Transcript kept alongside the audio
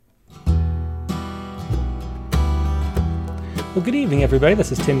Well, good evening, everybody.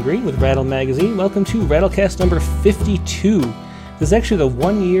 This is Tim Green with Rattle Magazine. Welcome to Rattlecast number 52. This is actually the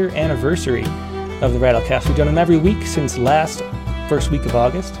one-year anniversary of the Rattlecast. We've done them every week since last first week of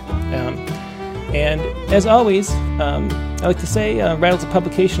August. And as always, I like to say Rattle's a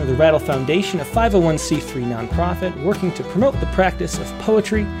publication of the Rattle Foundation, a 501c3 nonprofit working to promote the practice of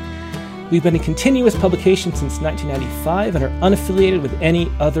poetry. We've been in continuous publication since 1995 and are unaffiliated with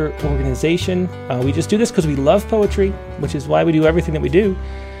any other organization. We just do this because we love poetry, which is why we do everything that we do.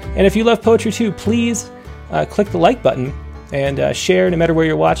 And if you love poetry too, please click the like button and share no matter where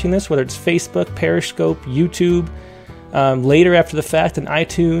you're watching this, whether it's Facebook, Periscope, YouTube, later after the fact on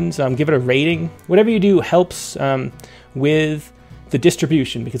iTunes. Give it a rating. Whatever you do helps with the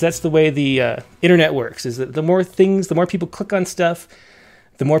distribution, because that's the way the internet works, is that the more things, the more people click on stuff,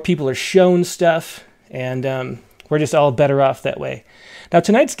 the more people are shown stuff, and we're just all better off that way. Now,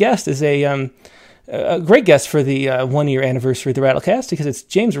 tonight's guest is a great guest for the one-year anniversary of the Rattlecast, because it's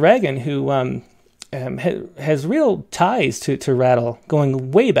James Ragan, who has real ties to Rattle, going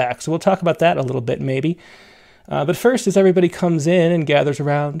way back. So we'll talk about that a little bit, maybe. But first, as everybody comes in and gathers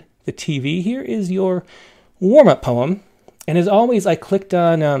around the TV, here is your warm-up poem. And as always, I clicked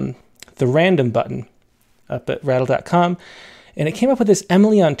on the random button up at rattle.com, and it came up with this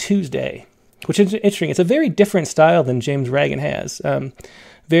Emily on Tuesday, which is interesting. It's a very different style than James Ragan has.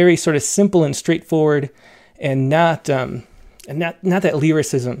 Very sort of simple and straightforward, and not that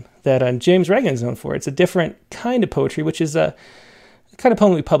lyricism that James Ragan is known for. It's a different kind of poetry, which is a kind of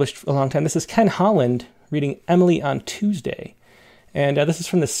poem we published a long time. This is Ken Holland reading Emily on Tuesday. And this is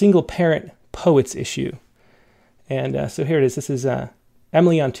from the Single Parent Poets issue. And so here it is. This is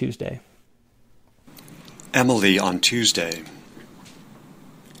Emily on Tuesday. Emily on Tuesday.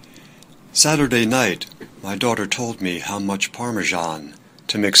 Saturday night, my daughter told me how much Parmesan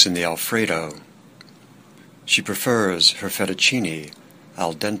to mix in the Alfredo. She prefers her fettuccine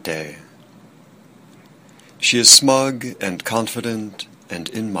al dente. She is smug and confident and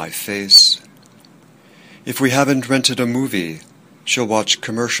in my face. If we haven't rented a movie, she'll watch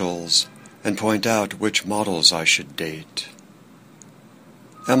commercials and point out which models I should date.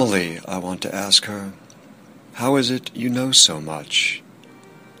 Emily, I want to ask her, how is it you know so much?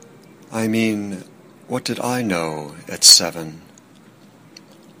 I mean, what did I know at 7?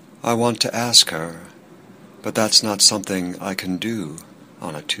 I want to ask her, but that's not something I can do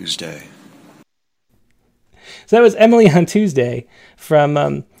on a Tuesday. So that was Emily on Tuesday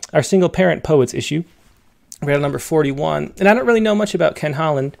from our Single Parent Poets issue, Rattle number 41. And I don't really know much about Ken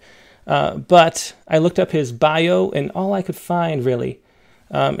Holland, but I looked up his bio, and all I could find, really,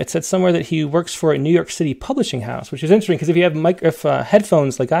 it said somewhere that he works for a New York City publishing house, which is interesting because if you have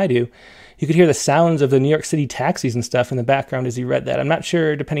headphones like I do, you could hear the sounds of the New York City taxis and stuff in the background as he read that. I'm not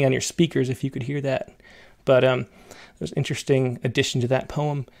sure, depending on your speakers, if you could hear that. But there's an interesting addition to that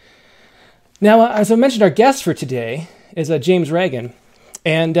poem. Now, as I mentioned, our guest for today is James Ragan.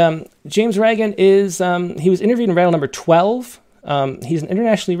 And James Ragan is, he was interviewed in Rattle number 12. He's an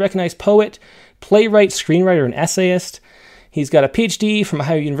internationally recognized poet, playwright, screenwriter, and essayist. He's got a PhD from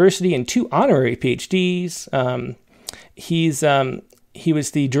Ohio University and 2 honorary PhDs. He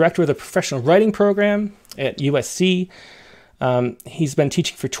was the director of the professional writing program at USC. He's been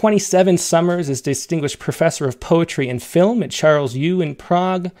teaching for 27 summers as distinguished professor of poetry and film at Charles U in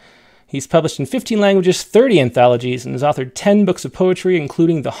Prague. He's published in 15 languages, 30 anthologies, and has authored 10 books of poetry,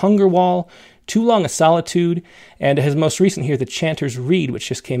 including The Hunger Wall, Too Long a Solitude, and his most recent here, The Chanter's Reed, which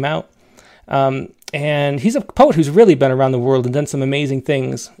just came out. And he's a poet who's really been around the world and done some amazing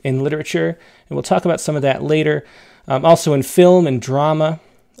things in literature, and we'll talk about some of that later. Also in film and drama.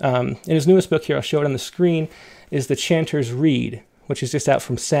 In his newest book here, I'll show it on the screen, is The Chanter's Reed, which is just out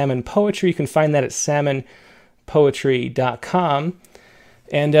from Salmon Poetry. You can find that at salmonpoetry.com.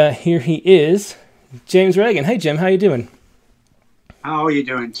 And here he is, James Ragan. Hey, Jim, how you doing? How are you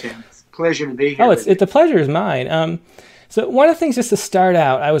doing, Tim? It's a pleasure to be here. The pleasure is mine. So one of the things, just to start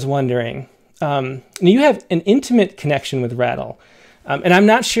out, I was wondering, you have an intimate connection with Rattle, and I'm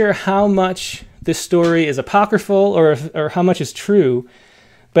not sure how much this story is apocryphal or how much is true,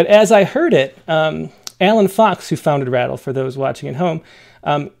 but as I heard it, Alan Fox, who founded Rattle, for those watching at home,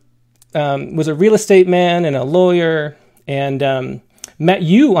 was a real estate man and a lawyer, and met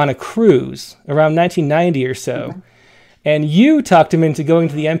you on a cruise around 1990 or so, mm-hmm. and you talked him into going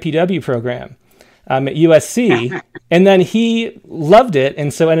to the MPW program at USC, and then he loved it,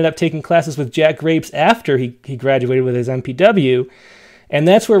 and so ended up taking classes with Jack Grapes after he graduated with his MPW, and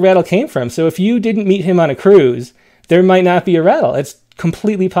that's where Rattle came from. So if you didn't meet him on a cruise, there might not be a Rattle. It's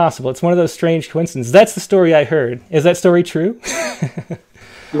completely possible. It's one of those strange coincidences. That's the story I heard. Is that story true?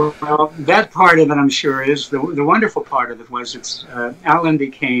 Well, that part of it, I'm sure, is the wonderful part of it was Alan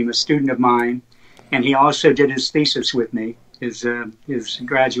became a student of mine, and he also did his thesis with me, his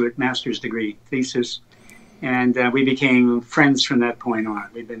graduate master's degree thesis, and we became friends from that point on.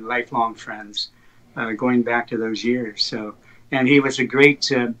 We've been lifelong friends, going back to those years. So, and he was a great,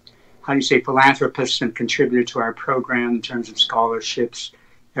 how do you say, philanthropist and contributor to our program in terms of scholarships,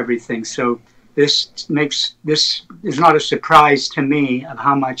 everything. So. This is not a surprise to me of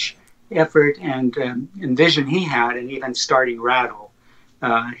how much effort and vision he had in even starting Rattle.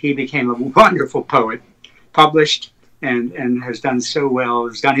 He became a wonderful poet, published and has done so well.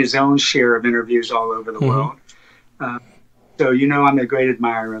 Has done his own share of interviews all over the world. So I'm a great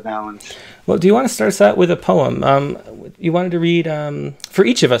admirer of Alan's. Well, do you want to start us out with a poem? You wanted to read for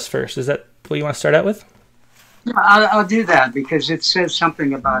each of us first. Is that what you want to start out with? Yeah, I'll do that because it says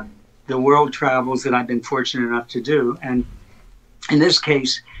something about the world travels that I've been fortunate enough to do. And in this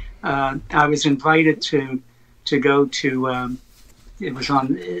case, I was invited to go to, it was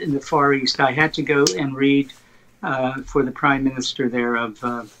in the Far East. I had to go and read for the Prime Minister there of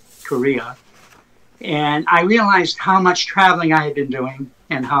Korea. And I realized how much traveling I had been doing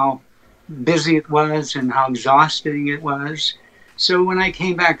and how busy it was and how exhausting it was. So when I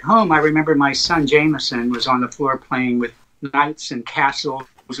came back home, I remember my son Jameson was on the floor playing with knights and castles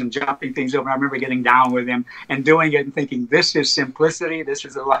and jumping things over. I remember getting down with him and doing it and thinking, this is simplicity. This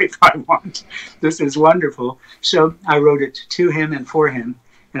is the life I want. This is wonderful. So I wrote it to him and for him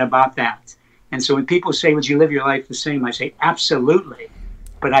and about that. And so when people say, would you live your life the same? I say, absolutely.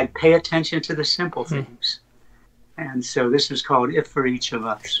 But I pay attention to the simple things. And so this is called If for Each of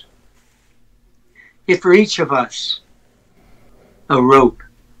Us. If for each of us, a rope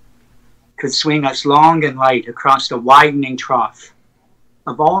could swing us long and light across the widening trough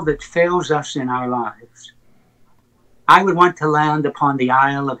of all that fails us in our lives, I would want to land upon the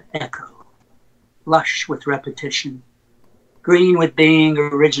Isle of Echo, lush with repetition, green with being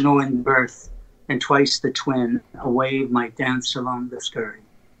original in birth, and twice the twin, a wave might dance along the scurry.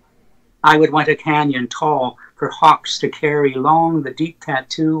 I would want a canyon tall for hawks to carry long the deep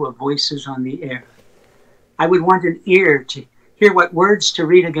tattoo of voices on the air. I would want an ear to hear what words to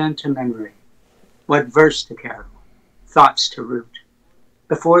read again to memory, what verse to carol, thoughts to root.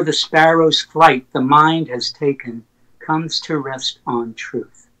 Before the sparrow's flight the mind has taken comes to rest on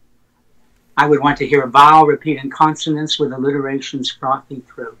truth. I would want to hear a vowel repeat in consonance with alliteration's frothy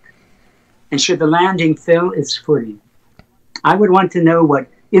throat. And should the landing fill its footing, I would want to know what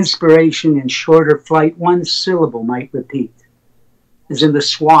inspiration in shorter flight one syllable might repeat, as in the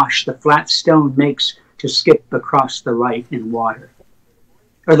swash the flat stone makes to skip across the light in water,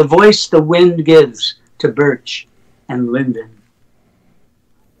 or the voice the wind gives to birch and linden.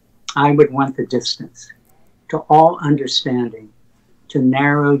 I would want the distance to all understanding to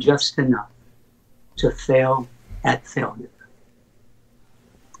narrow just enough to fail at failure.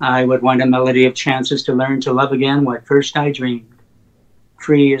 I would want a melody of chances to learn to love again what first I dreamed,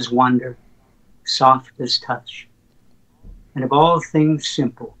 free as wonder, soft as touch, and of all things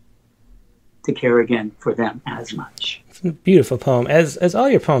simple, to care again for them as much. It's a beautiful poem, as all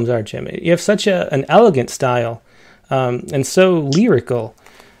your poems are, Jim. You have such an elegant style, and so lyrical.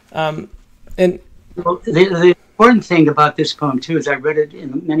 Well, the important thing about this poem, too, is I read it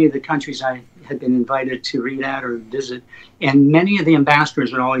in many of the countries I had been invited to read at or visit, and many of the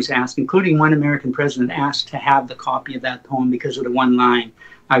ambassadors would always ask, including one American president, asked to have the copy of that poem because of the one line,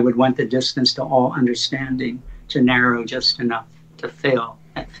 I would want the distance to all understanding to narrow just enough to fail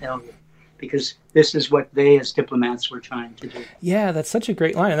at failure. Because this is what they as diplomats were trying to do. Yeah, that's such a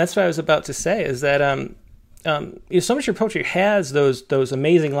great line. And that's what I was about to say, is that so much of your poetry has those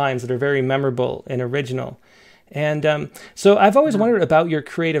amazing lines that are very memorable and original. And so I've always wondered about your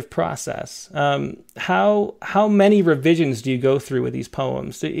creative process. How many revisions do you go through with these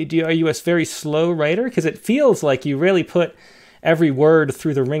poems? Are you a very slow writer? Because it feels like you really put every word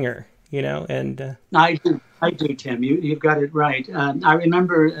through the ringer, And I do, Tim. You've got it right. I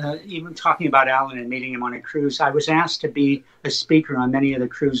remember even talking about Alan and meeting him on a cruise. I was asked to be a speaker on many of the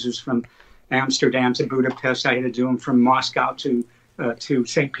cruises from Amsterdam to Budapest. I had to do them from Moscow to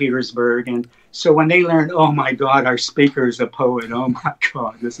St. Petersburg. And so when they learned, oh my God, our speaker is a poet. Oh my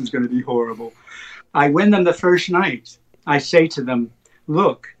God, this is going to be horrible. I win them the first night. I say to them,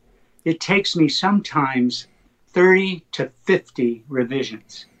 look, it takes me sometimes 30 to 50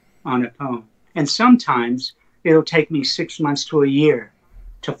 revisions on a poem. And sometimes it'll take me 6 months to a year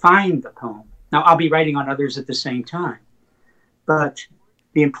to find the poem. Now, I'll be writing on others at the same time. But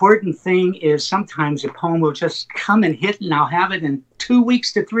the important thing is sometimes a poem will just come and hit, and I'll have it in 2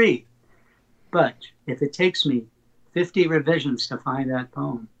 weeks to 3. But if it takes me 50 revisions to find that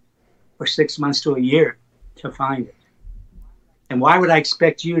poem, or 6 months to a year to find it. And why would I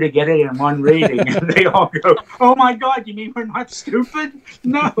expect you to get it in one reading? And they all go, oh my God, you mean we're not stupid?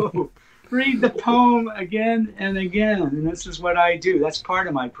 No, read the poem again and again. And this is what I do. That's part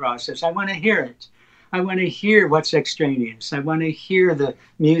of my process. I want to hear it. I want to hear what's extraneous. I want to hear the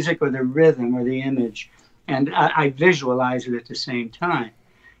music or the rhythm or the image. And I visualize it at the same time.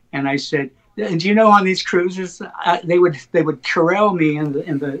 And I said, and you know, on these cruises, they would corral me in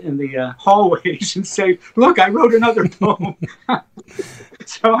the hallways and say, "Look, I wrote another poem."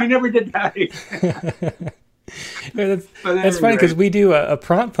 So I never did that again. That's funny because we do a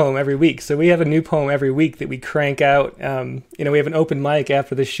prompt poem every week. So we have a new poem every week that we crank out. We have an open mic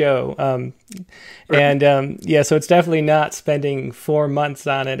after the show. So it's definitely not spending 4 months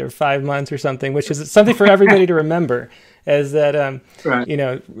on it or 5 months or something, which is something for everybody to remember, as that,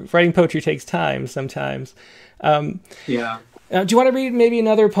 writing poetry takes time sometimes. Do you want to read maybe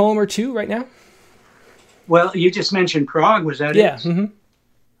another poem or two right now? Well, you just mentioned Prague. Was that it? Yeah. Mm-hmm.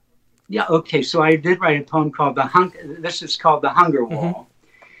 Yeah, okay, so I did write a poem called this is called The Hunger Wall.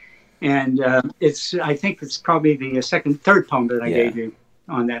 Mm-hmm. And I think it's probably the third poem that I gave you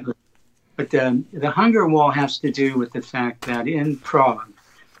on that list. But The Hunger Wall has to do with the fact that in Prague,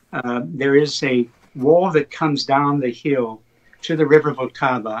 there is a wall that comes down the hill to the river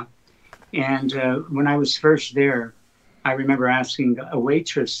Vltava. And when I was first there, I remember asking a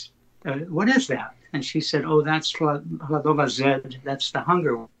waitress, what is that? And she said, oh, that's Hladová Zed, that's the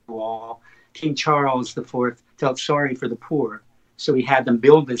Hunger Wall. King Charles IV felt sorry for the poor, so he had them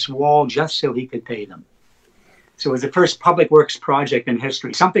build this wall just so he could pay them. So it was the first public works project in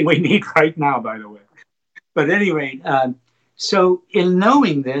history, something we need right now, by the way. But anyway, so in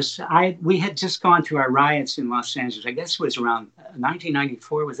knowing this, we had just gone through our riots in Los Angeles. I guess it was around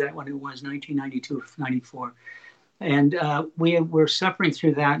 1994. Was that what it was? 1992, 94. And we were suffering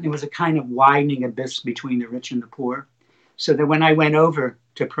through that. And it was a kind of widening abyss between the rich and the poor. So that when I went over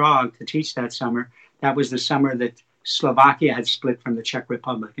to Prague to teach that summer, that was the summer that Slovakia had split from the Czech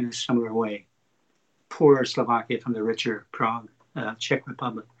Republic in a similar way. Poorer Slovakia from the richer Prague, Czech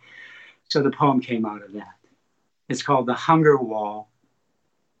Republic. So the poem came out of that. It's called The Hunger Wall.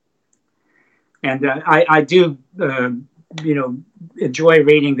 And I do, enjoy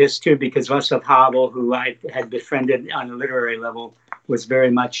reading this too, because Václav Havel, who I had befriended on a literary level, was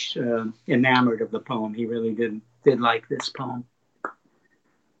very much enamored of the poem. He really did like this poem.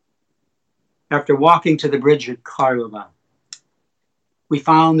 After walking to the bridge at Karlova, we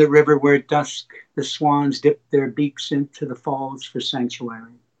found the river where at dusk the swans dipped their beaks into the falls for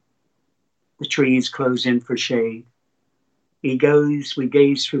sanctuary. The trees close in for shade. We gaze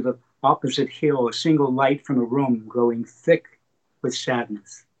through the opposite hill, a single light from a room growing thick with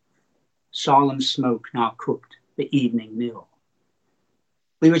sadness. Solemn smoke now cooked the evening meal.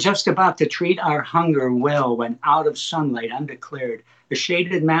 We were just about to treat our hunger well when, out of sunlight undeclared, a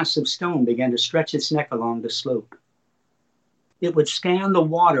shaded mass of stone began to stretch its neck along the slope. It would scan the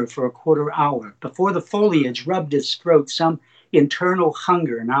water for a quarter hour before the foliage rubbed its throat, some internal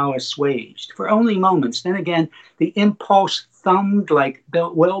hunger now assuaged. For only moments, then again, the impulse thumbed like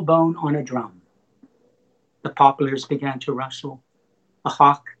whalebone on a drum. The poplars began to rustle. A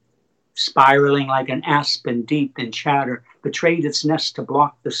hawk, spiraling like an aspen deep in chatter, betrayed its nest to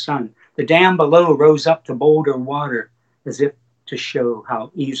block the sun. The dam below rose up to boulder water, as if to show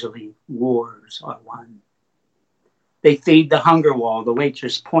how easily wars are won. They feed the hunger wall. The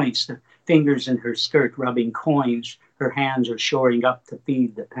waitress points, the fingers in her skirt rubbing coins. Her hands are shoring up to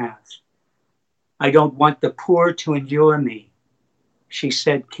feed the past. I don't want the poor to endure me, she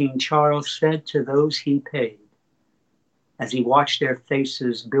said, King Charles said to those he paid, as he watched their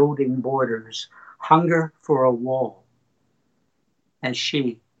faces building borders, hunger for a wall, as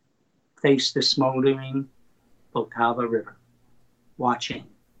she faced the smoldering Vltava River, watching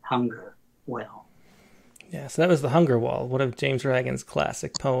hunger well. Yeah, so that was The Hunger Wall, one of James Ragan's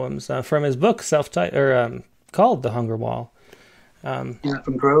classic poems from his book called The Hunger Wall. From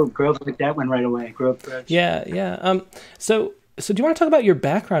Grove like that one right away. Grove Press. Yeah. So do you want to talk about your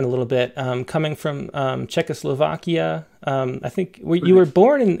background a little bit, coming from Czechoslovakia? I think you were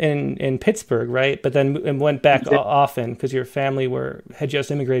born in Pittsburgh, right? But then went back often because your family had just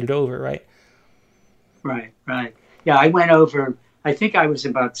immigrated over, right? Right. Yeah, I went over. I think I was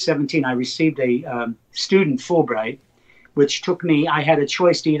about 17. I received a student Fulbright, which took me. I had a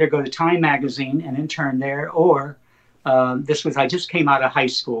choice to either go to Time Magazine and intern there, or I just came out of high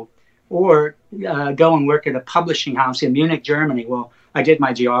school, or go and work at a publishing house in Munich, Germany. Well, I did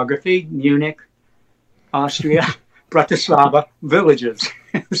my geography, Munich, Austria, Bratislava, villages.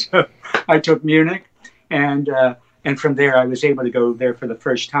 So I took Munich, and And from there, I was able to go there for the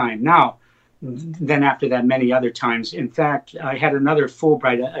first time. Now, then after that, many other times. In fact, I had another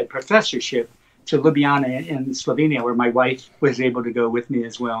Fulbright, a professorship to Ljubljana in Slovenia, where my wife was able to go with me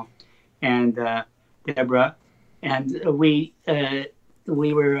as well, and Deborah. And we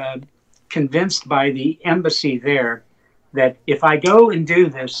were convinced by the embassy there that if I go and do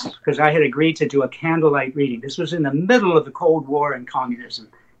this, because I had agreed to do a candlelight reading. This was in the middle of the Cold War and communism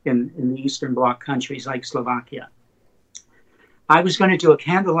in the Eastern Bloc countries like Slovakia. I was going to do a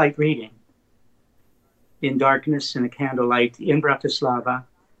candlelight reading in darkness in a candlelight in Bratislava.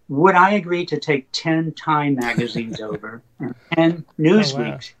 Would I agree to take 10 Time magazines over and 10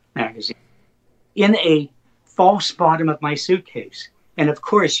 Newsweek magazines in a false bottom of my suitcase? And of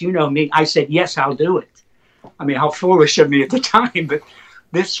course, you know me, I said, yes, I'll do it. I mean, how foolish of me at the time, but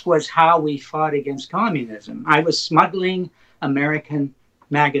this was how we fought against communism. I was smuggling American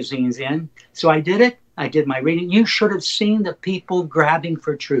magazines in. So I did it. I did my reading. You should have seen the people grabbing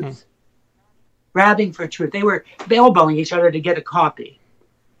for truth. Grabbing for truth. They were elbowing each other to get a copy.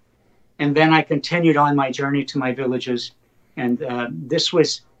 And then I continued on my journey to my villages. And this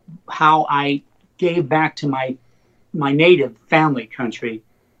was how I gave back to my native family country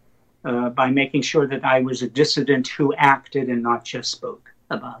by making sure that I was a dissident who acted and not just spoke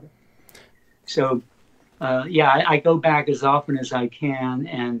about it. So, I go back as often as I can,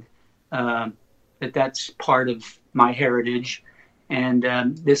 and that's part of my heritage. And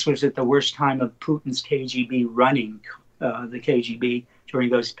this was at the worst time of Putin's KGB running the KGB during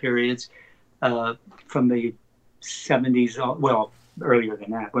those periods from the 70s, well, earlier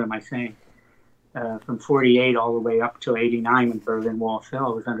than that, what am I saying? From 48 all the way up to 89 when Berlin Wall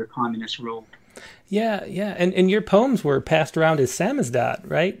fell, it was under communist rule. Yeah. And your poems were passed around as samizdat,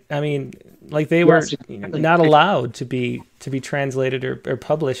 right? I mean, like they were not allowed to be translated or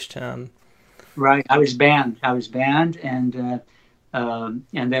published. Right. I was banned, and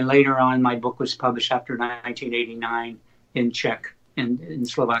then later on, my book was published after 1989 in Czech and in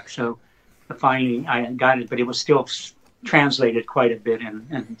Slovak. So finally, I got it, but it was still translated quite a bit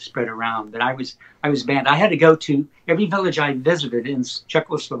and spread around. But I was banned. I had to go to every village I visited in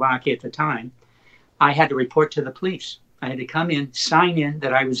Czechoslovakia at the time. I had to report to the police. I had to come in, sign in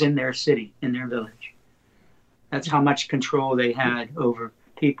that I was in their city, in their village. That's how much control they had over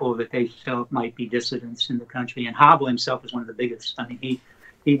people that they felt might be dissidents in the country. And Havel himself was one of the biggest. I mean,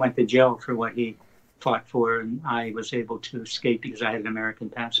 he went to jail for what he fought for, and I was able to escape because I had an American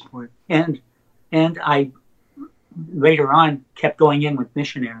passport. And I later on kept going in with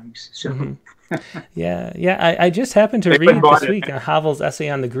missionaries. So I just happened to read this week Havel's essay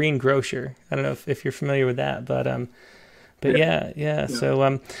on the Green Grocer. I don't know if you're familiar with that, but yeah.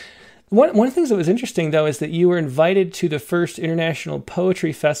 So one of the things that was interesting though is that you were invited to the first International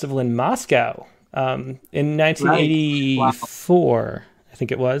Poetry Festival in Moscow in 1984. Right. Wow. I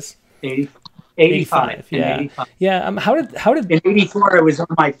think it was 85. Yeah. 85. Yeah. How did in 84 I was on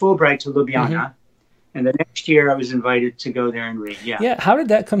my Fulbright to Ljubljana. And the next year, I was invited to go there and read. Yeah. How did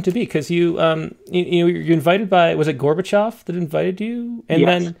that come to be? Because you invited by, was it Gorbachev that invited you? And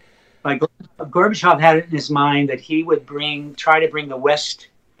yes. Then Gorbachev had it in his mind that he would try to bring the West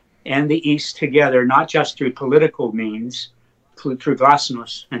and the East together, not just through political means, through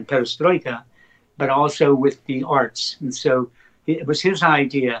glasnost and perestroika, but also with the arts. And so it was his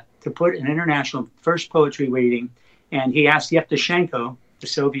idea to put an international first poetry reading, and he asked Yevtushenko, the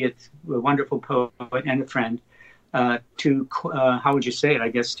Soviet wonderful poet and a friend, to, how would you say it, I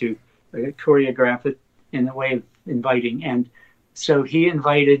guess, to choreograph it in a way of inviting. And so he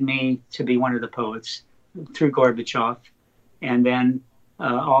invited me to be one of the poets through Gorbachev. And then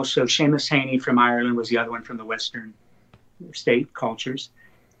also Seamus Heaney from Ireland was the other one from the Western state cultures.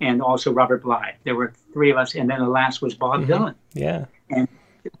 And also Robert Bly. There were three of us. And then the last was Bob Dylan. Yeah. And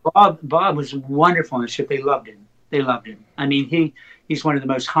Bob was wonderful in the ship. They loved him. I mean, he's one of the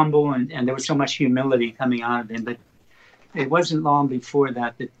most humble, and there was so much humility coming out of him. But it wasn't long before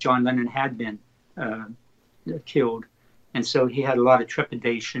that John Lennon had been killed. And so he had a lot of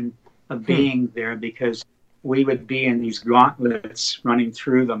trepidation of being there because we would be in these gauntlets running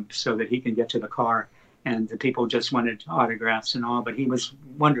through them so that he can get to the car. And the people just wanted autographs and all, but he was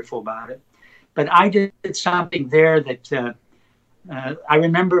wonderful about it. But I did something there that I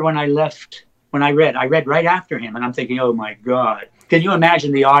remember when I left. When I read right after him, and I'm thinking, oh my God. Can you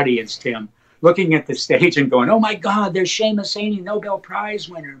imagine the audience, Tim, looking at the stage and going, oh my God, there's Seamus Heaney, Nobel Prize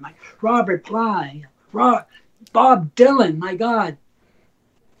winner, Robert Bly, Bob Dylan, my God.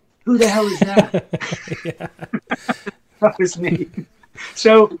 Who the hell is that? That was me.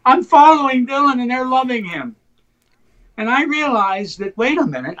 So I'm following Dylan and they're loving him. And I realized that, wait a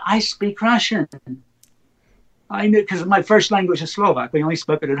minute, I speak Russian. I knew, because my first language is Slovak. We only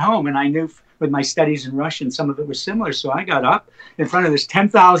spoke it at home. And I knew with my studies in Russian, some of it was similar. So I got up in front of this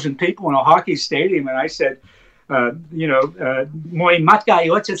 10,000 people in a hockey stadium. And I said, Moi matka I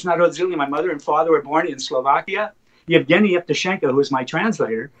otec narodzili, my mother and father were born in Slovakia. Yevgeny Yevtushenko, who was my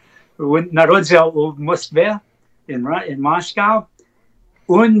translator, narodzil v Moskve, in Moscow.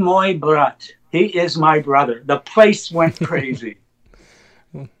 Un moi brat. He is my brother. The place went crazy.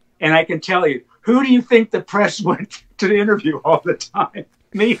 And I can tell you, who do you think the press went to the interview all the time?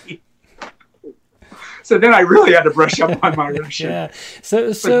 Me. So then I really had to brush up on my Russian. Yeah.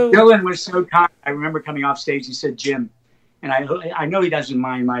 But Dylan was so kind. I remember coming off stage, he said, Jim, and I know he doesn't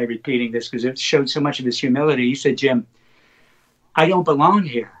mind my repeating this because it showed so much of his humility. He said, Jim, I don't belong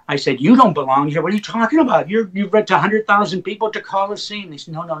here. I said, you don't belong here. What are you talking about? You've read to 100,000 people at the Coliseum. He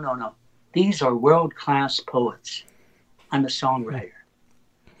said, no. These are world-class poets. I'm a songwriter.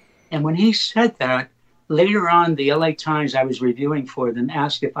 And when he said that, later on, the LA Times I was reviewing for them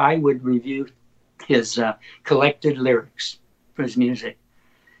asked if I would review his collected lyrics for his music.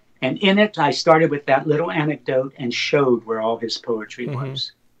 And in it, I started with that little anecdote and showed where all his poetry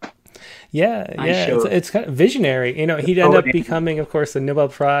was. Yeah. It's kind of visionary. He'd end up becoming, of course, a Nobel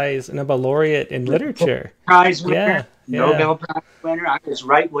laureate in literature. Prize winner, Nobel Prize winner. I was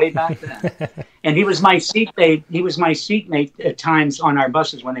right way back then. And he was my seatmate. He was my seatmate at times on our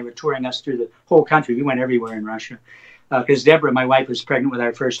buses when they were touring us through the whole country. We went everywhere in Russia because Deborah, my wife, was pregnant with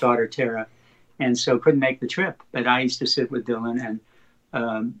our first daughter, Tara, and so couldn't make the trip. But I used to sit with Dylan,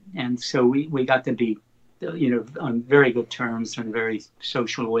 and so we got to be, on very good terms in a very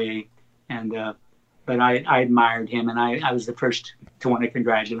social way. And but I admired him, and I was the first to want to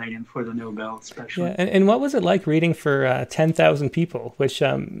congratulate him for the Nobel, especially. Yeah, and what was it like reading for 10,000 people, which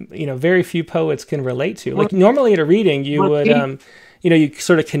very few poets can relate to? Like normally at a reading, you would you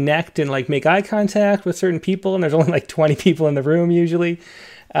sort of connect and like make eye contact with certain people, and there's only like 20 people in the room usually.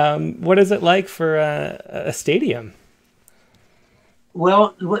 What is it like for a stadium?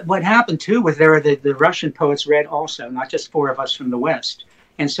 Well, what happened too was the Russian poets read also, not just four of us from the West.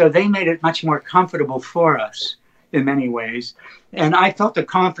 And so they made it much more comfortable for us in many ways. And I felt the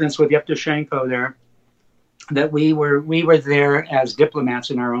confidence with Yevtushenko there that we were there as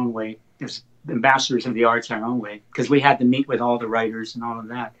diplomats in our own way, as ambassadors of the arts our own way, because we had to meet with all the writers and all of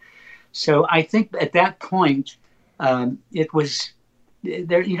that. So I think at that point, it was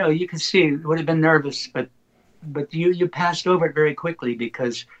there, you can see it would have been nervous, but you passed over it very quickly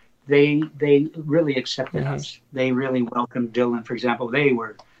because they really accepted us. They really welcomed Dylan, for example. They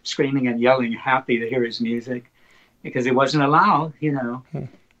were screaming and yelling, happy to hear his music because it wasn't allowed,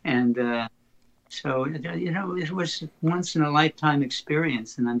 And so, it was once in a lifetime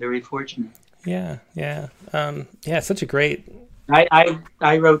experience, and I'm very fortunate. Yeah. Such a great.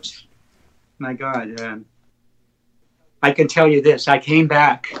 I wrote, my God, I can tell you this. I came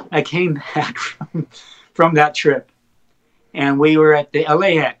back from that trip. And we were at the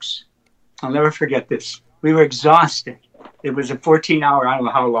LAX. I'll never forget this. We were exhausted. It was a 14-hour, I don't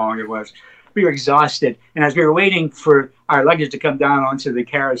know how long it was. We were exhausted. And as we were waiting for our luggage to come down onto the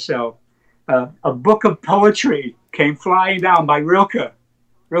carousel, a book of poetry came flying down by Rilke.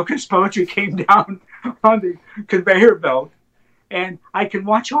 Rilke's poetry came down on the conveyor belt. And I can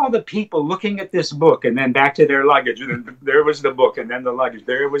watch all the people looking at this book and then back to their luggage. And then there was the book and then the luggage.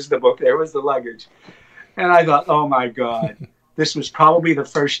 There was the book. There was the luggage. And I thought, oh, my God, this was probably the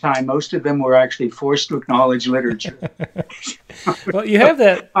first time most of them were actually forced to acknowledge literature. Well, you have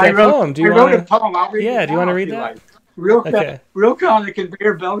that poem. I wrote a poem. I'll read it. Do you want to read that? Like. Rilke on the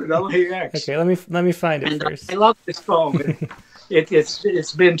conveyor belt at LAX. Okay, let me find it first. I love this poem.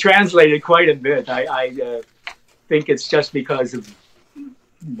 It's been translated quite a bit. I think it's just because of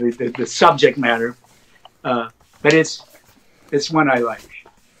the subject matter. But it's one I like.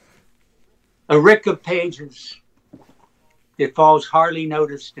 A rick of pages, it falls hardly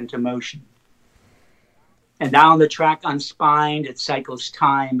noticed into motion. And down the track unspined, it cycles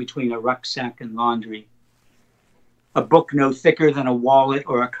time between a rucksack and laundry. A book no thicker than a wallet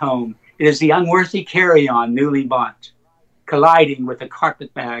or a comb. It is the unworthy carry-on newly bought, colliding with a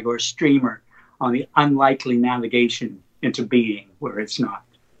carpet bag or streamer on the unlikely navigation into being where it's not.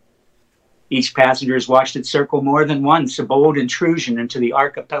 Each passenger has watched it circle more than once, a bold intrusion into the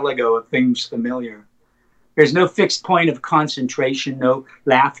archipelago of things familiar. There's no fixed point of concentration, no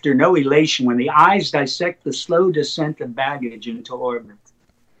laughter, no elation when the eyes dissect the slow descent of baggage into orbit.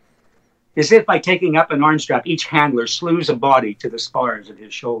 As if by taking up an arm strap, each handler slews a body to the spars of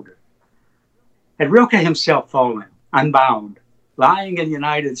his shoulder. Had Rilke himself fallen, unbound, lying in the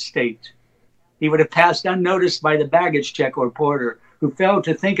United States, he would have passed unnoticed by the baggage check or porter, who failed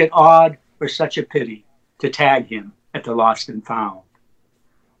to think it odd or such a pity to tag him at the lost and found?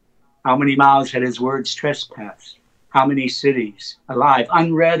 How many miles had his words trespassed? How many cities alive,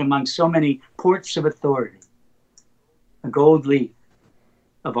 unread among so many ports of authority? A gold leaf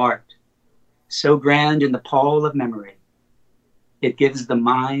of art, so grand in the pall of memory, it gives the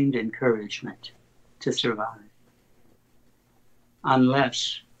mind encouragement to survive.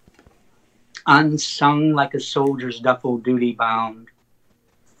 Unless, unsung like a soldier's duffel duty bound,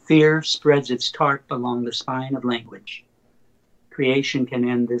 fear spreads its tarp along the spine of language. Creation can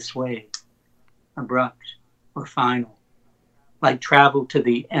end this way, abrupt or final, like travel to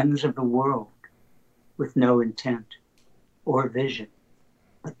the ends of the world with no intent or vision,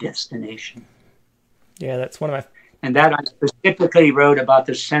 but destination. Yeah, that's one of my... And that I specifically wrote about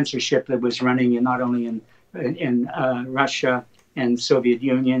the censorship that was running in not only in Russia and Soviet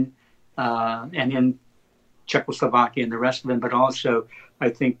Union and in Czechoslovakia and the rest of them, but also I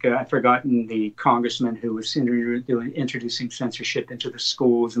think I've forgotten the congressman who was introducing censorship into the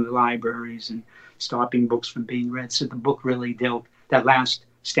schools and the libraries and stopping books from being read. So the book really that last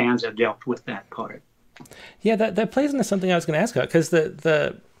stanza dealt with that part. Yeah, that plays into something I was going to ask about, because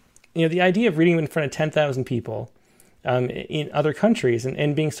the idea of reading in front of 10,000 people in other countries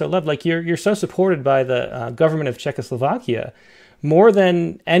and being so loved, like you're so supported by the government of Czechoslovakia, more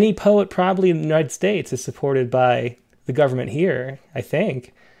than any poet probably in the United States is supported by the government here, I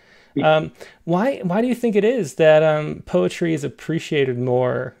think. Why do you think it is that poetry is appreciated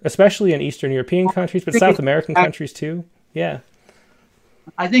more, especially in Eastern European countries, but South American countries too? Yeah.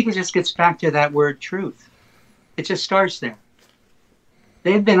 I think it just gets back to that word truth. It just starts there.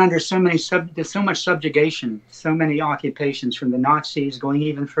 They've been under so much subjugation, so many occupations, from the Nazis going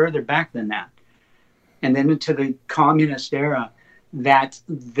even further back than that, and then into the communist era, that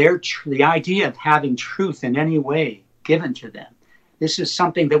the idea of having truth in any way given to them. This is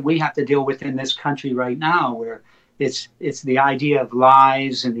something that we have to deal with in this country right now, where it's the idea of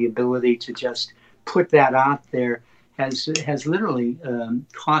lies, and the ability to just put that out there has literally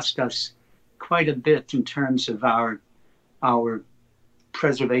cost us quite a bit in terms of our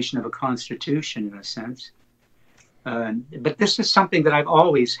preservation of a constitution, in a sense. But this is something that I've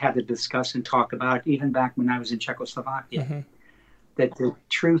always had to discuss and talk about, even back when I was in Czechoslovakia. Mm-hmm. That the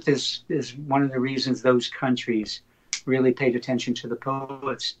truth is one of the reasons those countries really paid attention to the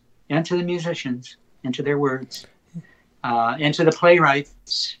poets and to the musicians and to their words and to the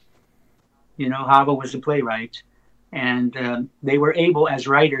playwrights. You know, Havel was a playwright, and they were able, as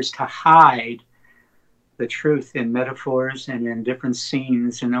writers, to hide the truth in metaphors and in different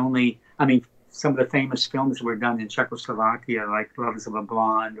scenes. And some of the famous films were done in Czechoslovakia, like Loves of a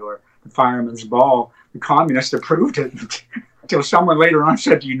Blonde or The Fireman's Ball. The communists approved it until someone later on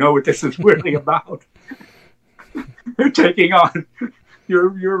said, "Do you know what this is really about? They're taking on your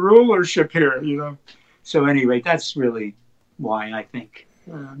rulership here," you know. So anyway, that's really why I think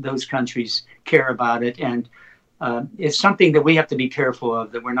those countries care about it. And it's something that we have to be careful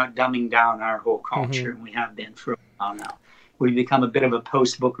of, that we're not dumbing down our whole culture. Mm-hmm. And we have been for a while now. We've become a bit of a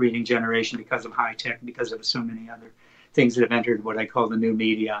post-book reading generation because of high tech, because of so many other things that have entered what I call the new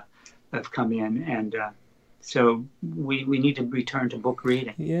media that have come in. And so we need to return to book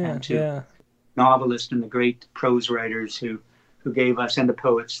reading. Yeah, and to novelists and the great prose writers who gave us, and the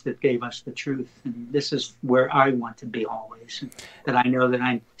poets that gave us the truth. And this is where I want to be always. And that I know that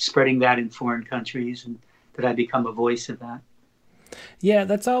I'm spreading that in foreign countries, and that I become a voice of that. Yeah,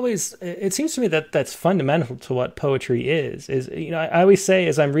 that's always, it seems to me that that's fundamental to what poetry is, I always say,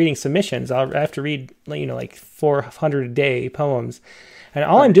 as I'm reading submissions, I have to read, like 400 a day poems. And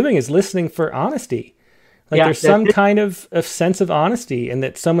all I'm doing is listening for honesty. There's some kind of sense of honesty, and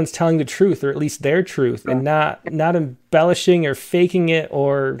that someone's telling the truth, or at least their truth, and not embellishing or faking it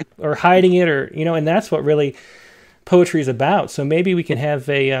or hiding it, or, and that's what really poetry is about. So maybe we can have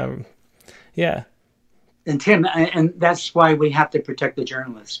a, And Tim, and that's why we have to protect the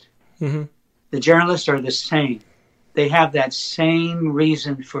journalist. Mm-hmm. The journalists are the same. They have that same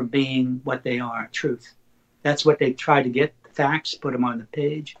reason for being what they are, truth. That's what they try to get, facts, put them on the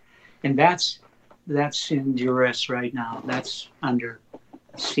page. And that's in duress right now. That's under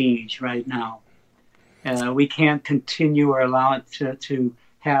siege right now. We can't continue or allow it to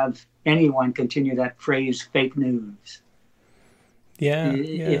have anyone continue that phrase, fake news.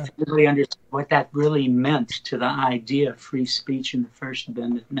 If you really understood what that really meant to the idea of free speech and the First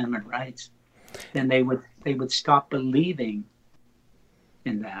Amendment rights, then they would stop believing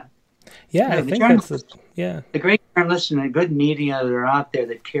in that. Yeah, I think that's the great journalists and the good media that are out there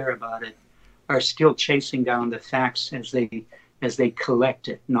that care about it are still chasing down the facts as they collect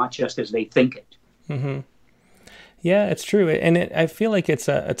it, not just as they think it. Mm-hmm. Yeah, it's true, and I feel like it's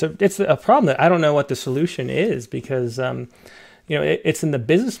a problem that I don't know what the solution is, because it's in the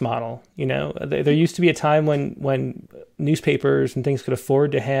business model. There used to be a time when newspapers and things could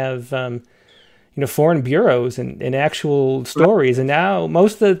afford to have foreign bureaus and actual stories, and now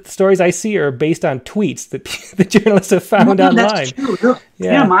most of the stories I see are based on tweets that the journalists have found online. That's true. Look,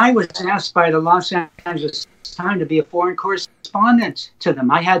 Yeah. Tim, I was asked by the Los Angeles Times to be a foreign correspondent to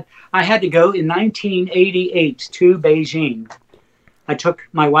them. I had to go in 1988 to Beijing. I took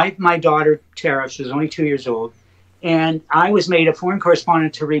my wife, my daughter Tara, she was only 2 years old, and I was made a foreign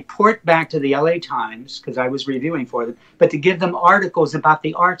correspondent to report back to the LA Times, because I was reviewing for them, but to give them articles about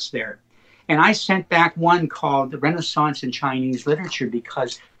the arts there. And I sent back one called The Renaissance in Chinese Literature,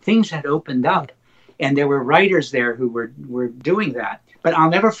 because things had opened up and there were writers there who were doing that. But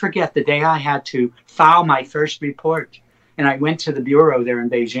I'll never forget the day I had to file my first report. And I went to the bureau there in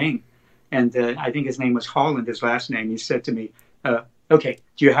Beijing, and I think his name was Holland, his last name. He said to me, okay,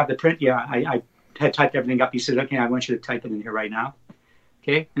 do you have the print? Yeah, I had typed everything up. He said, okay, I want you to type it in here right now.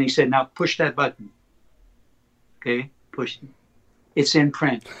 Okay. And he said, now push that button. Okay, push it. It's in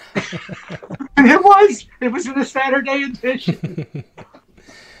print. And it was in the Saturday edition.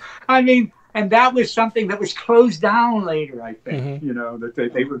 I mean, and that was something that was closed down later, I think,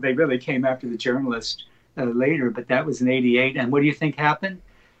 that they really came after the journalist later, but that was in 88. And what do you think happened?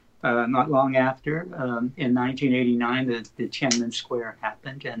 Not long after, in 1989, the Tiananmen Square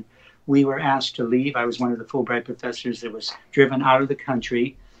happened, and we were asked to leave. I was one of the Fulbright professors that was driven out of the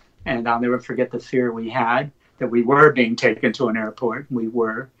country, and I'll never forget the fear we had that we were being taken to an airport. We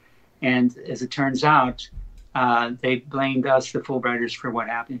were. And as it turns out, they blamed us, the Fulbrighters, for what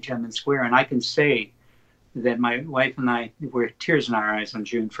happened in Tiananmen Square. And I can say that my wife and I were tears in our eyes on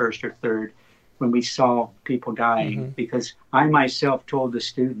June 1st or 3rd when we saw people dying, because I myself told the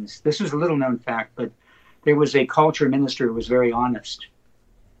students, this was a little known fact, but there was a culture minister who was very honest.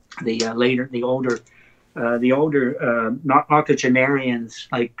 The older octogenarians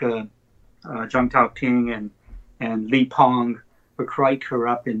like Zhang Taoping and Li Peng were quite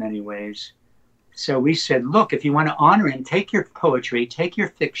corrupt in many ways. So we said, look, if you want to honor him, take your poetry, take your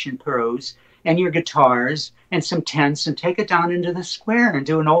fiction prose, and your guitars and some tents, and take it down into the square and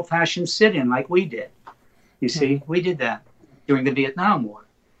do an old-fashioned sit-in like we did. You see, we did that during the Vietnam War.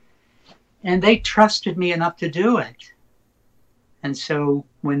 And they trusted me enough to do it. And so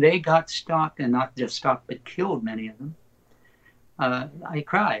when they got stopped, and not just stopped, but killed many of them, I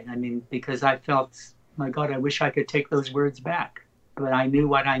cried. I mean, because I felt, my God, I wish I could take those words back. But I knew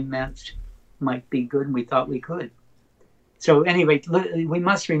what I meant might be good, and we thought we could. So anyway, we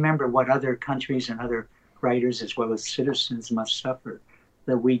must remember what other countries and other writers as well as citizens must suffer,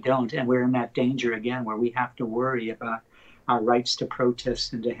 that we don't. And we're in that danger again where we have to worry about our rights to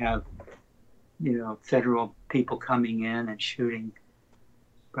protest and to have, federal people coming in and shooting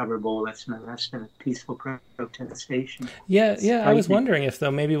rubber bullets and the rest of it, peaceful protestation. Yeah. I was wondering if, though,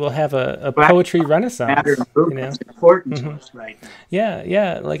 maybe we'll have a poetry renaissance. It's important to us right now.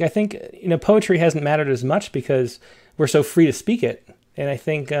 Yeah. Like, I think, poetry hasn't mattered as much because we're so free to speak it. And I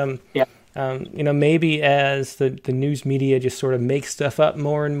think, maybe as the news media just sort of makes stuff up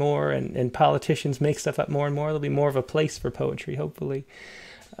more and more, and politicians make stuff up more and more, there'll be more of a place for poetry, hopefully.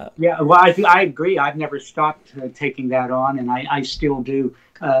 I agree. I've never stopped taking that on, and I still do.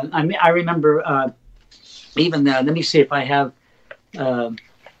 I remember even let me see if I have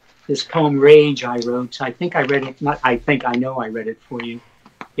this poem "Rage" I wrote. I think I read it. I know I read it for you.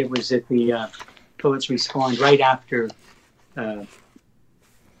 It was at the Poets Respond right after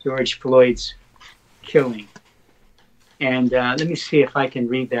George Floyd's killing. And let me see if I can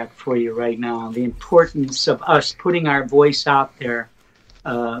read that for you right now. The importance of us putting our voice out there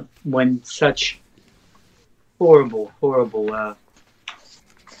when such horrible,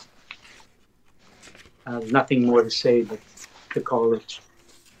 nothing more to say but to call it.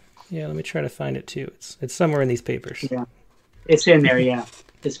 Yeah, let me try to find it too. It's somewhere in these papers. Yeah, it's in there, yeah.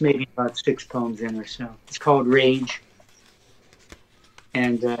 It's maybe about 6 poems in or so. It's called Rage.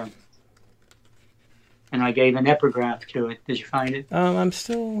 And I gave an epigraph to it. Did you find it? I'm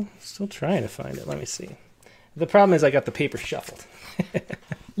still trying to find it. Let me see. The problem is I got the paper shuffled.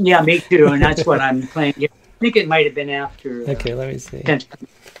 Yeah, me too, and that's what I'm playing. I think it might have been after. Okay, let me see.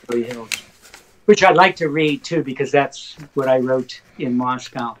 Hills, which I'd like to read too, because that's what I wrote in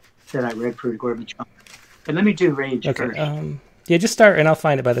Moscow that I read for Gorbachev. But let me do Rage first. Yeah, just start, and I'll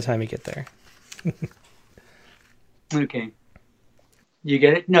find it by the time you get there. Okay. You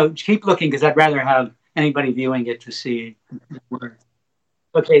get it? No, keep looking, because I'd rather have anybody viewing it to see the word.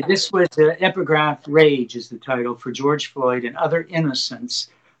 Okay, this was the epigraph. Rage is the title, for George Floyd and other innocents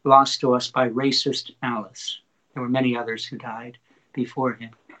lost to us by racist malice. There were many others who died before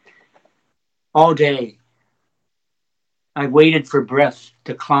him. All day, I waited for breath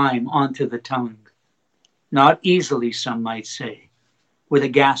to climb onto the tongue. Not easily, some might say, with a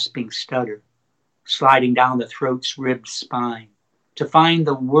gasping stutter, sliding down the throat's ribbed spine, to find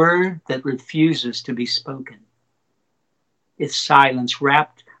the word that refuses to be spoken. Its silence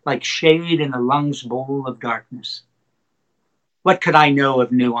wrapped like shade in the lungs' bowl of darkness. What could I know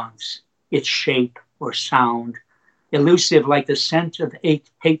of nuance, its shape or sound, elusive like the scent of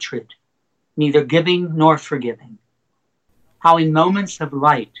hatred, neither giving nor forgiving? How in moments of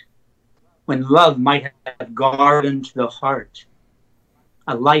light, when love might have gardened the heart,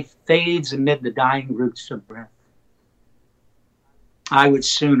 a life fades amid the dying roots of breath. I would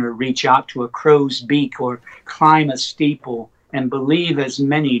sooner reach out to a crow's beak or climb a steeple and believe, as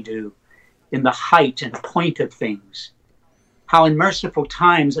many do, in the height and point of things. How in merciful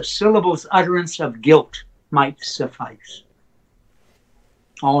times a syllable's utterance of guilt might suffice.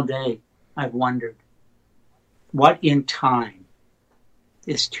 All day I've wondered, what in time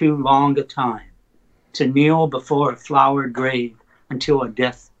is too long a time to kneel before a flowered grave until a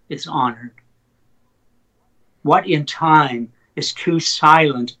death is honored? What in time is too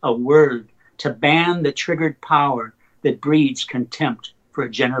silent a word to ban the triggered power that breeds contempt for a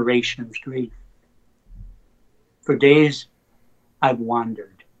generation's grief? For days I've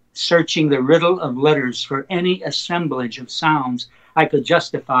wandered, searching the riddle of letters for any assemblage of sounds I could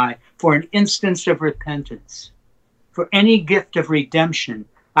justify for an instance of repentance, for any gift of redemption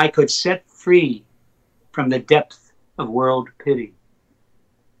I could set free from the depth of world pity.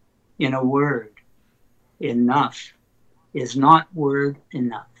 In a word, enough is not word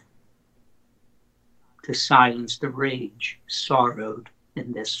enough to silence the rage sorrowed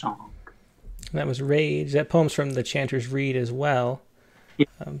in this song. That was Rage. That poem's from the Chanter's Read as well.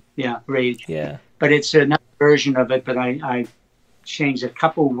 Yeah, Rage. Yeah. But it's another version of it, but I changed a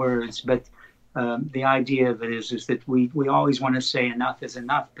couple words. But the idea of it is that we always want to say enough is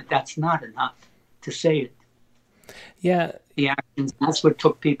enough, but that's not enough to say it. Yeah. The actions, that's what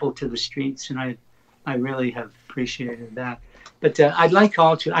took people to the streets, and I really have appreciated that. But I'd like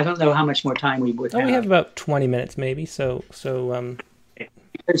all to, I don't know how much more time we would have. We have about 20 minutes maybe, so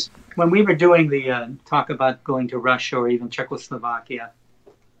Because when we were doing the talk about going to Russia or even Czechoslovakia,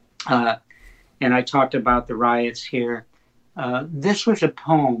 and I talked about the riots here, this was a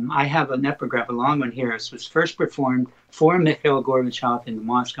poem. I have an epigraph, a long one here. It was first performed for Mikhail Gorbachev in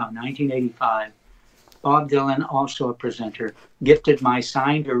Moscow, 1985. Bob Dylan, also a presenter, gifted my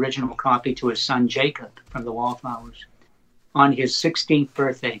signed original copy to his son Jacob from the Wallflowers on his 16th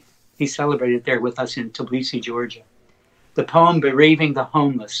birthday. He celebrated there with us in Tbilisi, Georgia. The poem, Bereaving the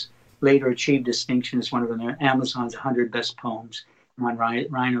Homeless, later achieved distinction as one of Amazon's 100 best poems on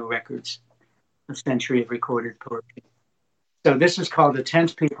Rhino Records, a century of recorded poetry. So this is called The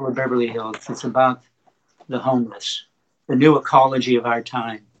 10th People of Beverly Hills. It's about the homeless, the new ecology of our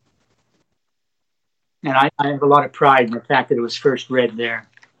time. And I have a lot of pride in the fact that it was first read there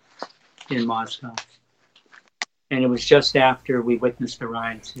in Moscow. And it was just after we witnessed the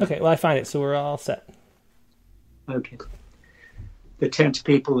riots. Okay, well, I find it, so we're all set. Okay. The 10th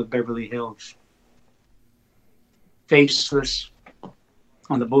People of Beverly Hills. Faceless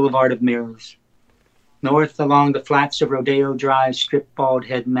on the Boulevard of Mirrors. North along the flats of Rodeo Drive, strip bald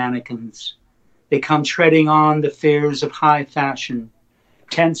head mannequins. They come treading on the fears of high fashion,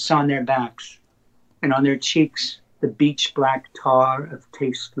 tense on their backs, and on their cheeks the beach black tar of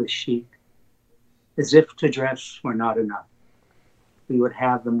tasteless chic. As if to dress were not enough, we would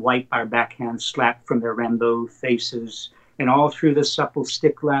have them wipe our backhands slapped from their Rambo faces, and all through the supple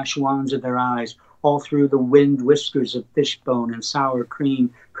stick-lash wands of their eyes, all through the wind whiskers of fishbone and sour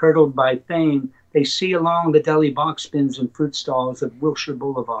cream, curdled by fame, they see along the deli box bins and fruit stalls of Wilshire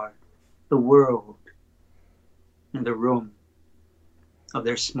Boulevard, the world and the room of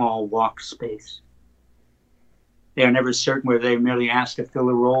their small walk space. They are never certain whether they merely ask to fill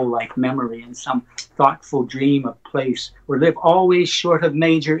a role like memory in some thoughtful dream of place, or live always short of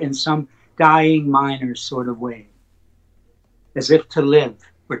major in some dying minor sort of way. As if to live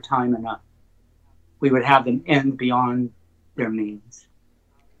were time enough, we would have them end beyond their means.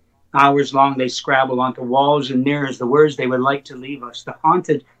 Hours long they scrabble onto walls and mirrors the words they would like to leave us, the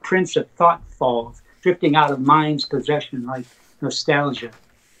haunted prints of thought falls, drifting out of mind's possession like nostalgia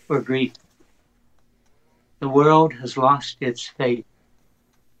or grief. The world has lost its faith.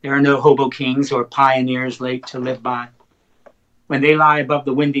 There are no hobo kings or pioneers late to live by. When they lie above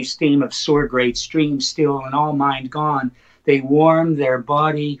the windy steam of sewer grate, stream still and all mind gone, they warm their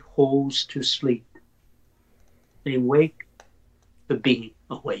body holes to sleep. They wake to be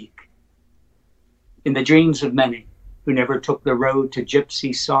awake. In the dreams of many who never took the road to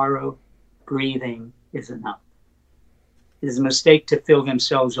gypsy sorrow, breathing is enough. It is a mistake to feel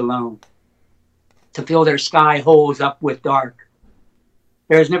themselves alone, to fill their sky holes up with dark.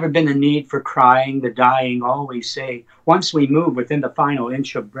 There has never been a need for crying. The dying always say, once we move within the final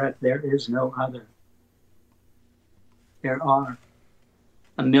inch of breath, there is no other. There are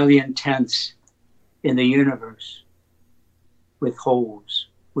a million tents in the universe with holes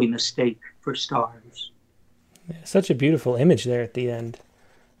we mistake for stars. Such a beautiful image there at the end.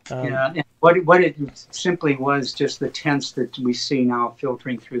 Yeah, and what it simply was just the tents that we see now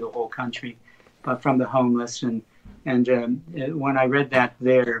filtering through the whole country, from the homeless. And when I read that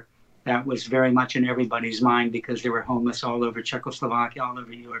there, that was very much in everybody's mind, because there were homeless all over Czechoslovakia, all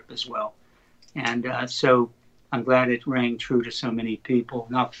over Europe as well. And so I'm glad it rang true to so many people,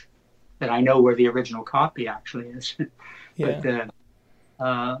 enough that I know where the original copy actually is. Yeah.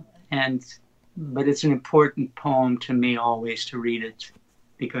 But it's an important poem to me always to read it,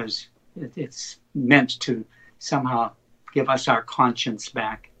 because it's meant to somehow give us our conscience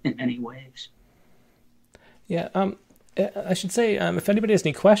back in many ways. Yeah, I should say, if anybody has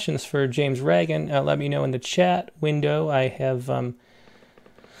any questions for James Reagan, let me know in the chat window. I have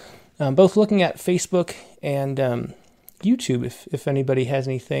both looking at Facebook and YouTube, if anybody has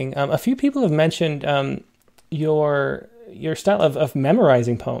anything. A few people have mentioned your style of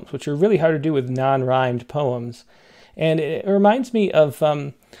memorizing poems, which are really hard to do with non-rhymed poems. And it reminds me of,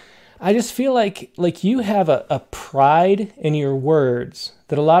 I just feel like you have a pride in your words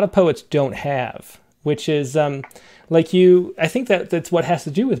that a lot of poets don't have, which is I think that's what has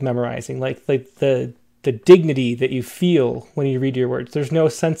to do with memorizing, like the dignity that you feel when you read your words. There's no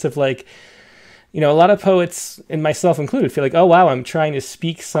sense of a lot of poets, and myself included, feel like, oh wow, I'm trying to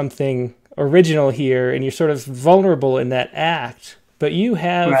speak something original here, and you're sort of vulnerable in that act, but you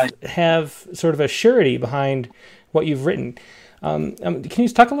have sort of a surety behind what you've written. Can you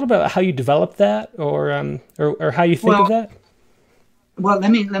talk a little about how you developed that, or how you think of that? Well,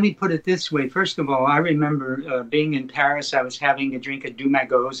 let me put it this way. First of all, I remember being in Paris. I was having a drink at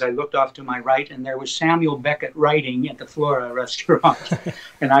Dumago's. I looked off to my right, and there was Samuel Beckett writing at the Flora restaurant.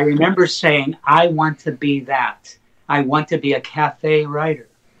 And I remember saying, I want to be that. I want to be a cafe writer.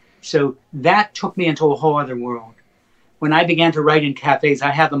 So that took me into a whole other world. When I began to write in cafes,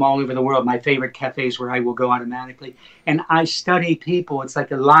 I have them all over the world, my favorite cafes where I will go automatically. And I study people. It's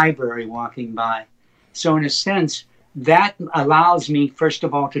like a library walking by. So in a sense, that allows me, first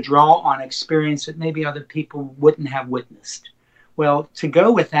of all, to draw on experience that maybe other people wouldn't have witnessed. Well, to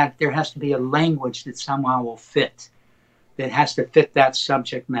go with that, there has to be a language that somehow will fit, that has to fit that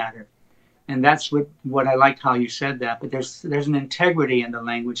subject matter. And that's what I liked how you said that. But there's an integrity in the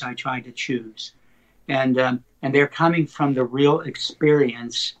language I tried to choose. And they're coming from the real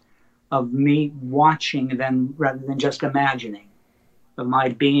experience of me watching them rather than just imagining, of my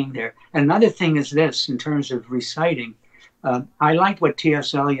being there. Another thing is this, in terms of reciting, I like what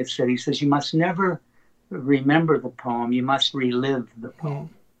T.S. Eliot said. He says, you must never remember the poem, you must relive the poem.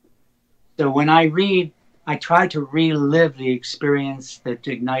 So when I read, I try to relive the experience that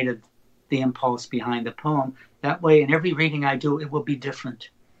ignited the impulse behind the poem. That way, in every reading I do, it will be different,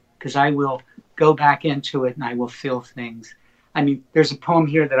 because I will go back into it and I will feel things. I mean, there's a poem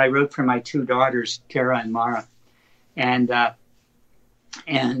here that I wrote for my two daughters, Tara and Mara, and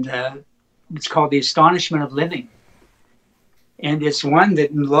it's called The Astonishment of Living. And it's one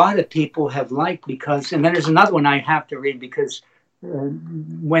that a lot of people have liked because, and then there's another one I have to read because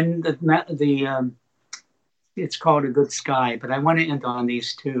when it's called A Good Sky, but I want to end on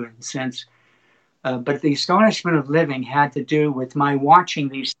these two in a sense. But The Astonishment of Living had to do with my watching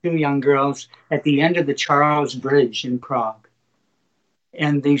these two young girls at the end of the Charles Bridge in Prague.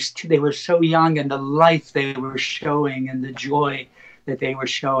 And these two, they were so young, and the life they were showing and the joy that they were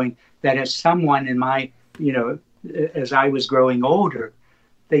showing, that as someone in my, as I was growing older,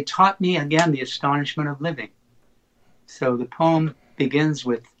 they taught me again the astonishment of living. So the poem begins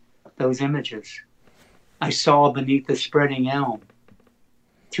with those images. I saw beneath the spreading elm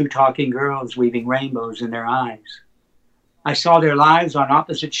two talking girls weaving rainbows in their eyes. I saw their lives on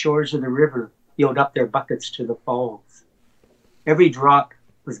opposite shores of the river yield up their buckets to the falls. Every drop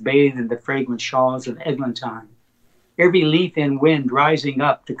was bathed in the fragrant shawls of eglantine. Every leaf in wind rising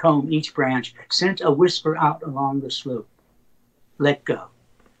up to comb each branch sent a whisper out along the slope. Let go.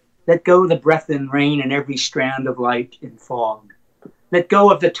 Let go the breath in rain and every strand of light in fog. Let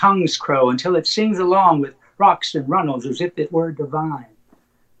go of the tongue's crow until it sings along with rocks and runnels as if it were divine.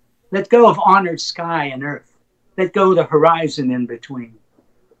 Let go of honored sky and earth. Let go the horizon in between.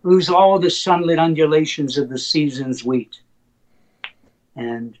 Lose all the sunlit undulations of the season's wheat.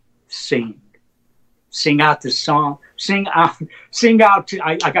 And sing. sing out the song, sing out to,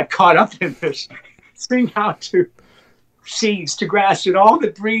 I got caught up in this, sing out to seas, to grass, and all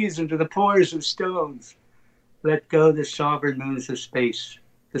that breathes into the pores of stones. Let go the sovereign moons of space,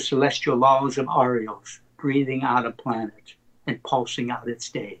 the celestial laws of Ariels, breathing out a planet and pulsing out its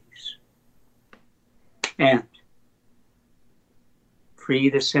days. And free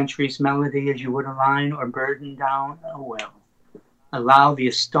the century's melody as you would a line or burden down a well. Allow the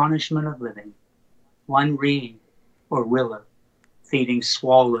astonishment of living, one reed or willow, feeding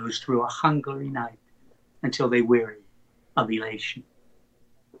swallows through a hungry night until they weary of elation.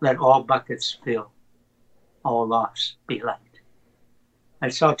 Let all buckets fill, all loss be light. I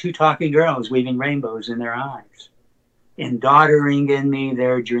saw two talking girls weaving rainbows in their eyes. In daughtering in me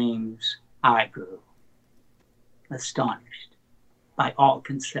their dreams, I grew, astonished by all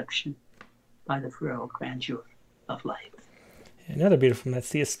conception, by the frail grandeur of life. Another beautiful one. That's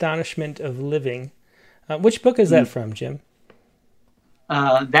The Astonishment of Living. Which book is that from, Jim?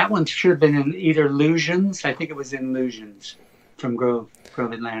 That one should have been in either Illusions. I think it was in Illusions from Grove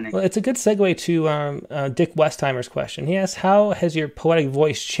Atlantic. Well, it's a good segue to Dick Westheimer's question. He asks, how has your poetic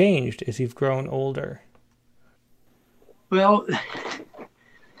voice changed as you've grown older? Well,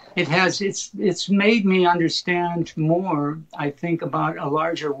 it has. It's made me understand more, I think, about a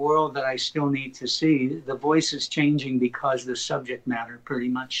larger world that I still need to see. The voice is changing because the subject matter pretty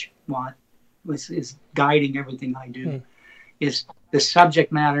much what is guiding everything I do. Is the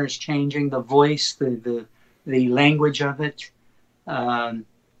subject matter is changing, the voice, the language of it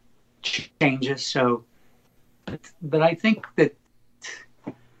changes. So, but I think that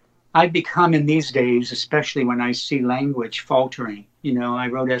I've become in these days, especially when I see language faltering. You know, I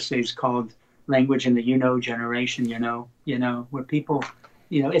wrote essays called Language in the Generation, where people,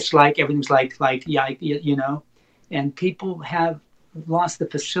 it's like everything's like, and people have lost the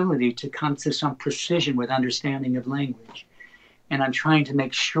facility to come to some precision with understanding of language. And I'm trying to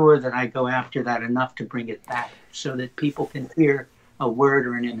make sure that I go after that enough to bring it back so that people can hear a word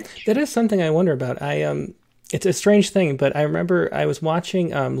or an image. That is something I wonder about. It's a strange thing, but I remember I was watching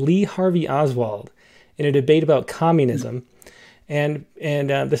Lee Harvey Oswald in a debate about communism. And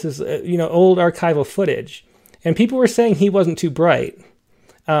this is, old archival footage. And people were saying he wasn't too bright.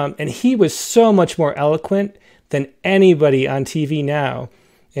 And he was so much more eloquent than anybody on TV now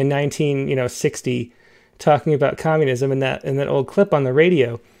in 1960 talking about communism in that old clip on the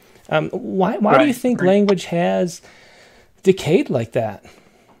radio. Why do you think language has decayed like that?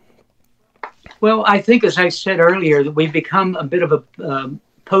 Well, I think, as I said earlier, that we've become a bit of a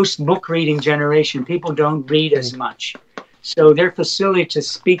post-book reading generation. People don't read as much. So their facility to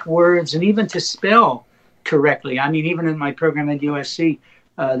speak words and even to spell correctly. I mean, even in my program at USC,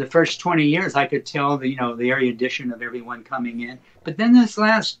 the first 20 years, I could tell the erudition of everyone coming in. But then this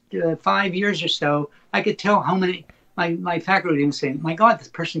last 5 years or so, I could tell how many, my faculty was saying, my God, this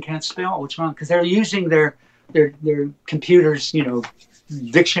person can't spell. What's wrong? Because they're using their computer's,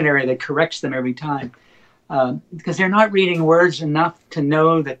 dictionary that corrects them every time. Because they're not reading words enough to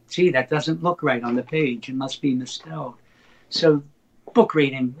know that, that doesn't look right on the page. It must be misspelled. So book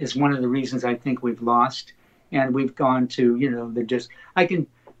reading is one of the reasons I think we've lost. And we've gone to,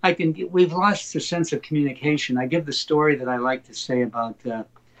 we've lost the sense of communication. I give the story that I like to say about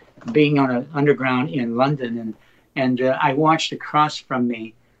being on an underground in London. And I watched across from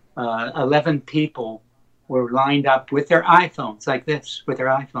me, 11 people were lined up with their iPhones like this,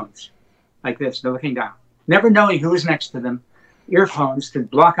 they're looking down, never knowing who was next to them, earphones to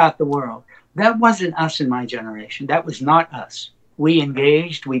block out the world. That wasn't us in my generation. That was not us. We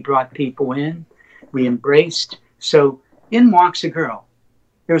engaged, we brought people in, we embraced. So in walks a girl.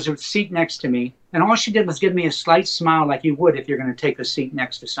 There was a seat next to me, and all she did was give me a slight smile like you would if you're going to take a seat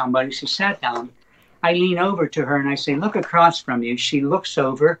next to somebody. She sat down. I lean over to her and I say, look across from you. She looks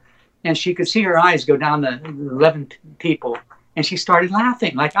over, and she could see her eyes go down the 11 people, and she started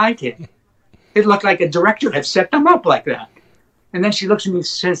laughing like I did. It looked like a director had set them up like that. And then she looks at me and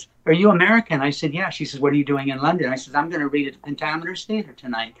says, are you American? I said, yeah. She says, what are you doing in London? I said, I'm going to read at the Pentameters Theater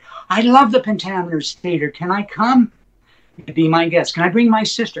tonight. I love the Pentameters Theater. Can I come? Be my guest. Can I bring my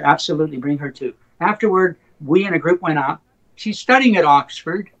sister? Absolutely, bring her too. Afterward, we in a group went out. She's studying at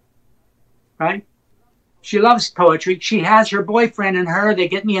Oxford, right? She loves poetry. She has her boyfriend and her. They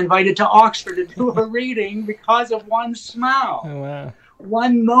get me invited to Oxford to do a reading because of one smile. Oh, wow.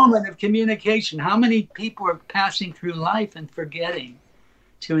 One moment of communication. How many people are passing through life and forgetting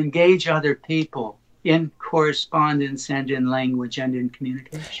to engage other people in correspondence and in language and in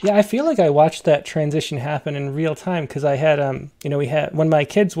communication? Yeah, I feel like I watched that transition happen in real time because I had, when my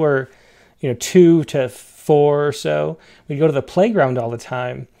kids were, 2 to 4 or so, we'd go to the playground all the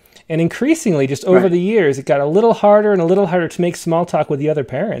time. And increasingly, just over the years, it got a little harder and a little harder to make small talk with the other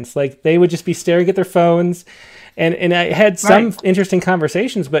parents. Like, they would just be staring at their phones. And I had some interesting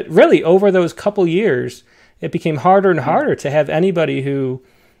conversations, but really over those couple years, it became harder and harder to have anybody who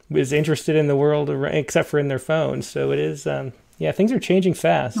was interested in the world except for in their phones. So it is, things are changing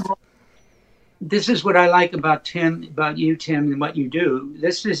fast. This is what I like about you, Tim, and what you do.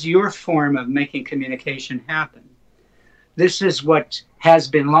 This is your form of making communication happen. This is what has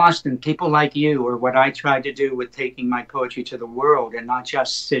been lost in people like you, or what I tried to do with taking my poetry to the world and not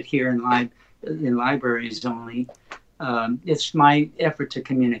just sit here in libraries only. It's my effort to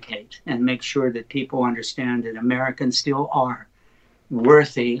communicate and make sure that people understand that Americans still are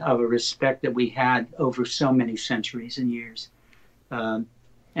worthy of a respect that we had over so many centuries and years. But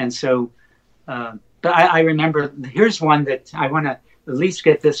I remember, here's one that I want to at least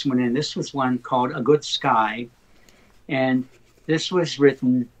get this one in. This was one called A Good Sky. And this was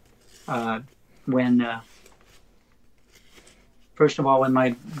written when, first of all, when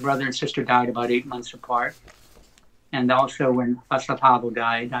my brother and sister died about 8 months apart. And also when Václav Havel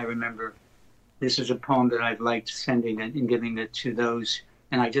died. I remember this is a poem that I've liked sending it and giving it to those.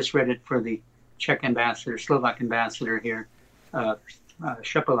 And I just read it for the Slovak ambassador here, Pavel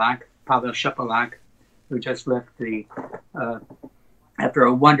Šepelák, who just left after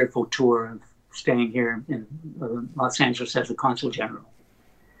a wonderful tour of staying here in Los Angeles as a consul general.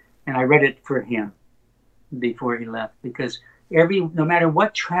 And I read it for him before he left, because no matter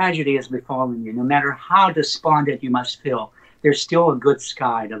what tragedy has befallen you, no matter how despondent you must feel, there's still a good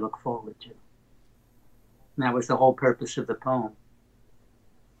sky to look forward to. And that was the whole purpose of the poem.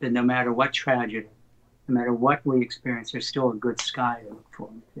 That no matter what tragedy, no matter what we experience, there's still a good sky to look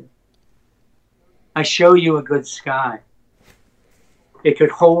forward to. I show you a good sky. It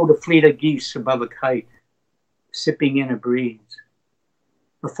could hold a fleet of geese above a kite, sipping in a breeze.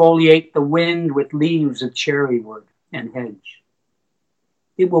 Defoliate the wind with leaves of cherry wood and hedge.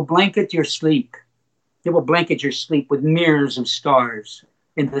 It will blanket your sleep. It will blanket your sleep with mirrors of stars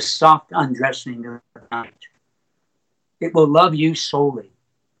in the soft undressing of the night. It will love you solely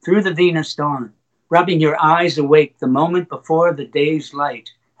through the Venus dawn, rubbing your eyes awake the moment before the day's light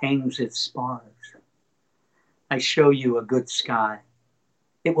hangs its spars. I show you a good sky.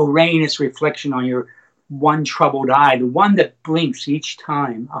 It will rain its reflection on your one troubled eye, the one that blinks each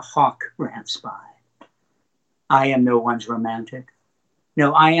time a hawk rants by. I am no one's romantic.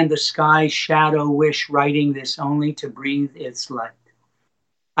 No, I am the sky's shadow wish, writing this only to breathe its light.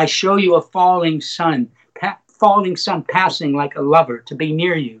 I show you a falling sun passing like a lover to be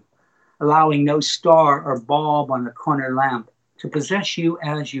near you, allowing no star or bulb on the corner lamp to possess you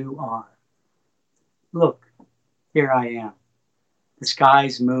as you are. Look, here I am, the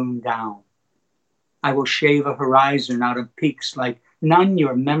sky's moon down. I will shave a horizon out of peaks like none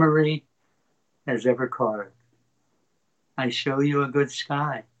your memory has ever carved. I show you a good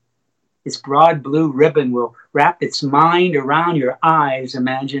sky. Its broad blue ribbon will wrap its mind around your eye's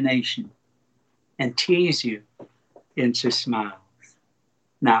imagination and tease you into smiles.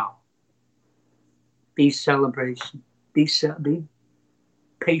 Now, be celebration. Be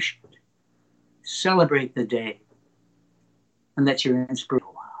patient. Celebrate the day. And let your inspiration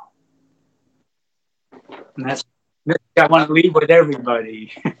go out. And that's I want to leave with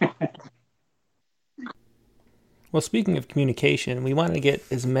everybody. Well, speaking of communication, we wanted to get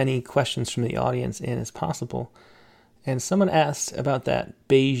as many questions from the audience in as possible. And someone asked about that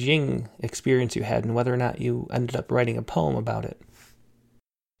Beijing experience you had and whether or not you ended up writing a poem about it.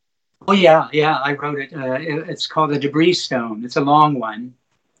 Oh, yeah, I wrote it. It's called The Debris Stone. It's a long one.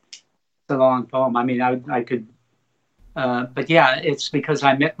 It's a long poem. I mean, I could... but yeah, it's because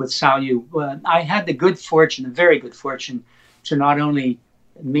I met with Cao Yu. I had the very good fortune, to not only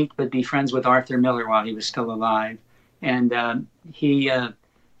meet but be friends with Arthur Miller while he was still alive. And he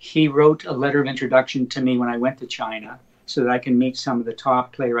wrote a letter of introduction to me when I went to China so that I can meet some of the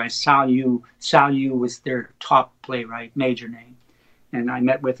top playwrights. Cao Yu was their top playwright, major name. And I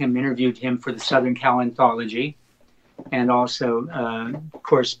met with him, interviewed him for the Southern Cal Anthology, and also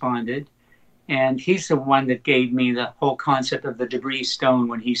corresponded. And he's the one that gave me the whole concept of the debris stone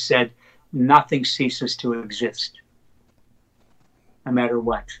when he said, nothing ceases to exist, no matter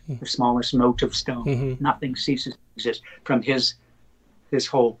what. The smallest mote of stone, nothing ceases to exist, from his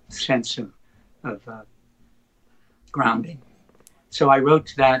whole sense of grounding. So I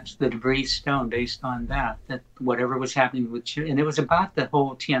wrote the debris stone, based on that whatever was happening with and it was about the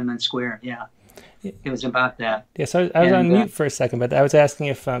whole Tiananmen Square, yeah. It was about that. Yeah, so I was on mute for a second, but I was asking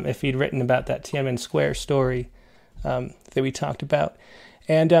if he'd written about that Tiananmen Square story that we talked about.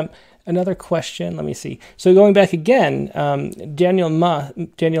 And Another question. Let me see. So going back again, Daniel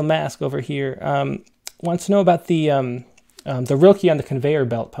Mask over here wants to know about the Rilke on the Conveyor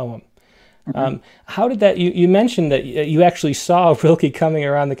Belt poem. How did that? You mentioned that you actually saw Rilke coming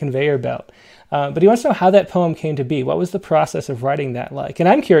around the conveyor belt, but he wants to know how that poem came to be. What was the process of writing that like? And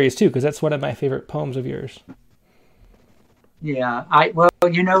I'm curious too, because that's one of my favorite poems of yours. Yeah,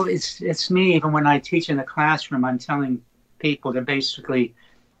 it's me. Even when I teach in the classroom, I'm telling people to basically,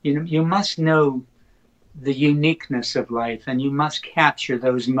 you must know the uniqueness of life, and you must capture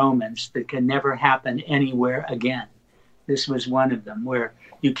those moments that can never happen anywhere again. This was one of them where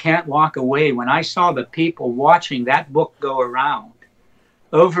you can't walk away. When I saw the people watching that book go around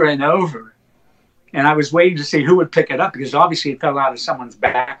over and over, and I was waiting to see who would pick it up, because obviously it fell out of someone's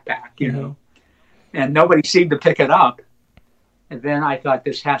backpack, and nobody seemed to pick it up. And then I thought,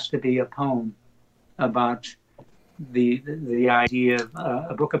 this has to be a poem about the idea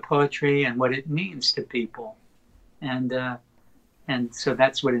of a book of poetry and what it means to people, and so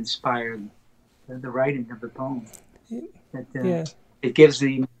that's what inspired the writing of the poem. It gives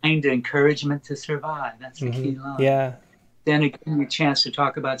the mind encouragement to survive. That's the key line. Yeah. Then it gave me a chance to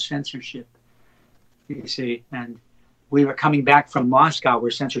talk about censorship. You see, and we were coming back from Moscow, where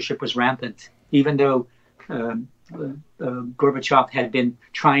censorship was rampant, even though Gorbachev had been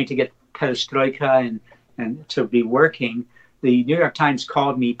trying to get perestroika and to be working. The New York Times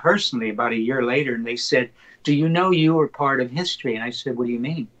called me personally about a year later, and they said, "Do you know you were part of history?" And I said, "What do you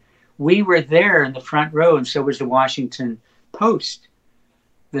mean?" "We were there in the front row, and so was the Washington Post,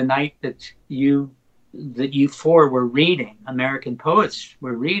 the night that you four were reading, American poets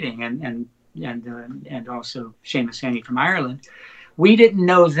were reading, and also Seamus Heaney from Ireland. We didn't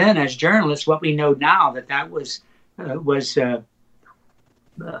know then, as journalists, what we know now, that was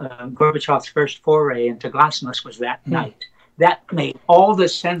Gorbachev's first foray into glasnost was that night. That made all the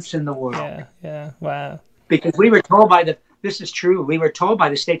sense in the world. Yeah, wow. Because we were told this is true, we were told by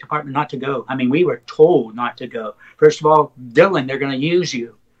the State Department not to go. I mean, we were told not to go. First of all, Dylan, they're going to use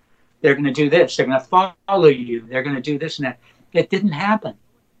you. They're going to do this. They're going to follow you. They're going to do this and that. It didn't happen.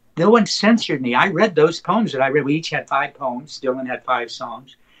 No one censored me. I read those poems that I read. We each had 5 poems. Dylan had 5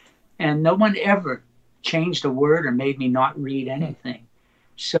 songs. And no one ever changed a word or made me not read anything.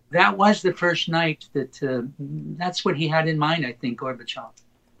 So that was the first night that's what he had in mind, I think, Gorbachev,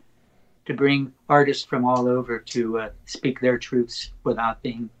 to bring artists from all over to speak their truths without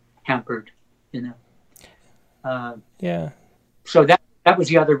being hampered, So that was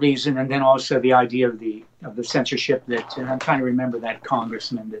the other reason, and then also the idea of the censorship and I'm trying to remember that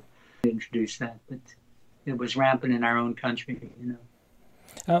congressman that introduced that, but it was rampant in our own country,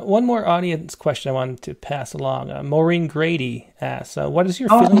 One more audience question I wanted to pass along. Maureen Grady asks, what is your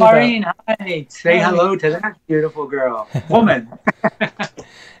feeling Maureen, hi. Say hello to that beautiful girl, woman.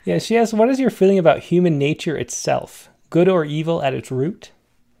 Yeah, she asks, what is your feeling about human nature itself? Good or evil at its root?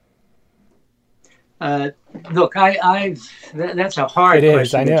 Look, that's a hard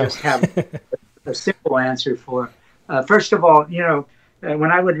question to just have a simple answer for. First of all,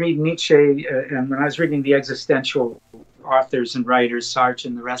 when I would read Nietzsche, and when I was reading the existential authors and writers, Sartre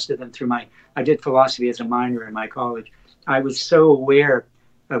and the rest of them I did philosophy as a minor in my college. I was so aware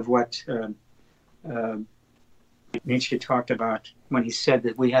of what Nietzsche talked about when he said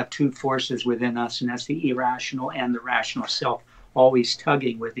that we have 2 forces within us, and that's the irrational and the rational self, always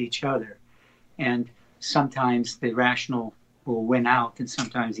tugging with each other. And sometimes the rational will win out, and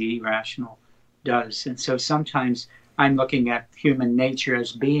sometimes the irrational does. And so sometimes I'm looking at human nature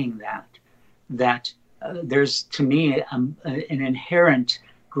as being that there's, to me, an inherent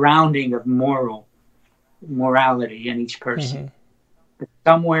grounding of morality in each person. But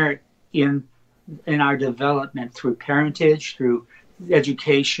somewhere in our development, through parentage, through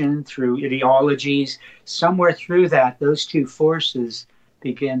education, through ideologies, somewhere through that, those 2 forces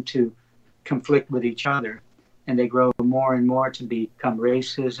begin to conflict with each other, and they grow more and more to become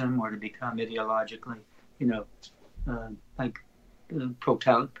racism or to become ideologically,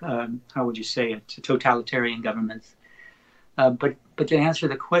 how would you say it, totalitarian governments. But to answer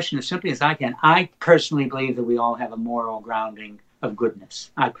the question as simply as I can, I personally believe that we all have a moral grounding of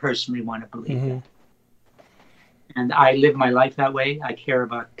goodness. I personally want to believe that. And I live my life that way. I care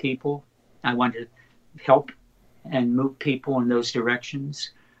about people. I want to help and move people in those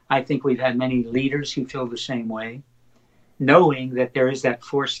directions. I think we've had many leaders who feel the same way, knowing that there is that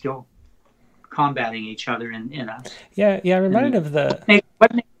force still combating each other in us. Yeah, I'm reminded of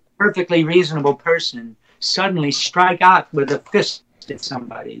what makes a perfectly reasonable person suddenly strike out with a fist at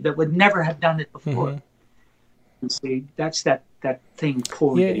somebody that would never have done it before? You see, that's that thing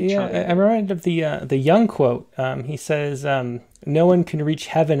pulling at each other. I'm reminded of the Young quote. He says, no one can reach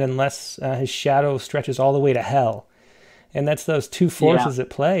heaven unless his shadow stretches all the way to hell. And that's those two forces at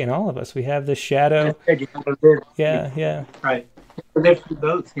play in all of us. We have the shadow. Yeah. Right. Live through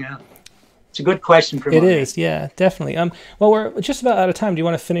both, yeah. It's a good question for me. It is, yeah, definitely. Well, we're just about out of time. Do you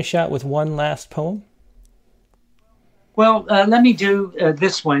want to finish out with one last poem? Well, let me do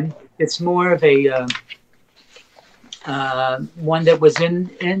this one. It's more of a one that was in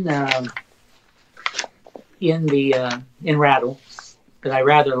Rattle that I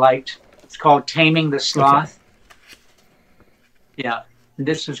rather liked. It's called "Taming the Sloth." Okay. Yeah, and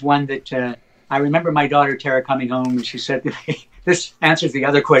this is one that I remember my daughter Tara coming home and she said to me. This answers the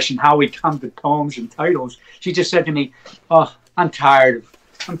other question: how we come to poems and titles. She just said to me, "Oh, I'm tired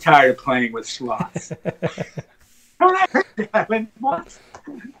of playing with sloths." Oh, I heard that. I went, what?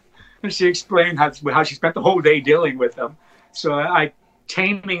 And she explained how she spent the whole day dealing with them. So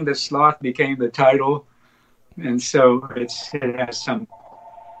Taming the Sloth became the title. And so it has some...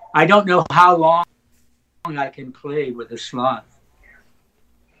 I don't know how long I can play with a sloth.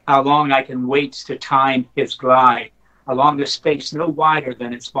 How long I can wait to time its glide along the space no wider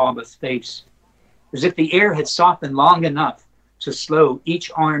than its bulbous face. As if the air had softened long enough to slow each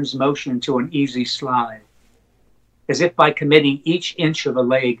arm's motion to an easy slide. As if by committing each inch of a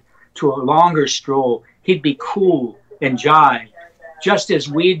leg to a longer stroll, he'd be cool and jive, just as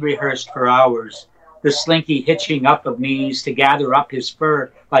we'd rehearsed for hours, the slinky hitching up of knees to gather up his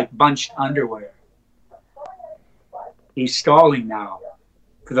fur like bunched underwear. He's stalling now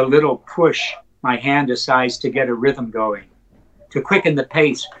for the little push my hand decides to get a rhythm going, to quicken the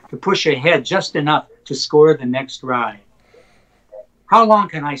pace, to push ahead just enough to score the next ride. How long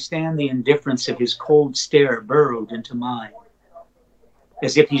can I stand the indifference of his cold stare burrowed into mine?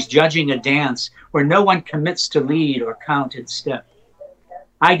 As if he's judging a dance where no one commits to lead or counted step.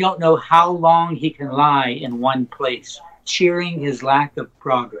 I don't know how long he can lie in one place, cheering his lack of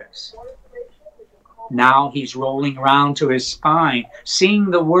progress. Now he's rolling round to his spine,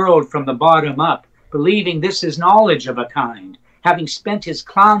 seeing the world from the bottom up, believing this is knowledge of a kind, having spent his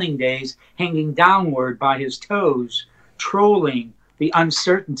clowning days hanging downward by his toes, trolling the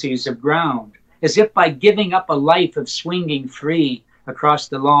uncertainties of ground, as if by giving up a life of swinging free across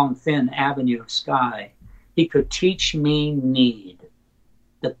the long, thin avenue of sky, he could teach me need,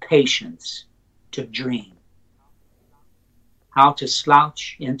 the patience to dream, how to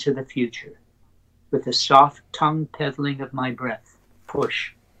slouch into the future with the soft tongue peddling of my breath,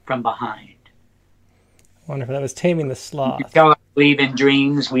 push from behind. Wonderful. That was Taming the Sloth. You tell I believe in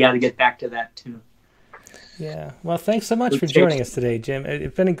dreams. We got to get back to that too. Yeah. Well, thanks so much for joining us today, Jim.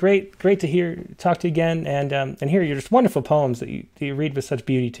 It's been great to talk to you again, and hear your just wonderful poems that you read with such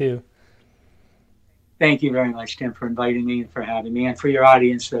beauty too. Thank you very much, Tim, for inviting me and for having me, and for your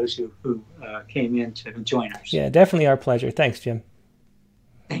audience, those who came in to join us. Yeah, definitely our pleasure. Thanks, Jim.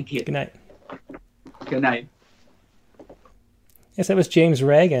 Thank you. Good night. Good night. Yes, that was James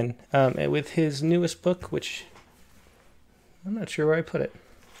Reagan with his newest book, which I'm not sure where I put it.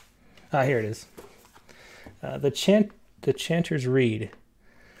 Here it is. The Chanter's Reed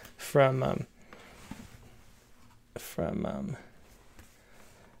from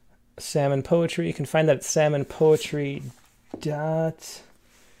Salmon Poetry. You can find that at salmonpoetry.com.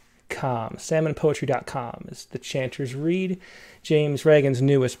 Salmonpoetry.com is The Chanter's Reed, James Reagan's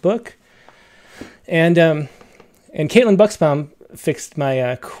newest book. And Caitlin Buxbaum fixed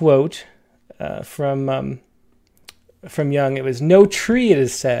my quote from Young. It was, "No tree, it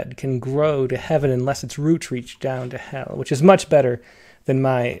is said, can grow to heaven unless its roots reach down to hell," which is much better than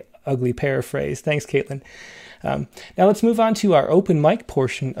my ugly paraphrase. Thanks, Caitlin. Now let's move on to our open mic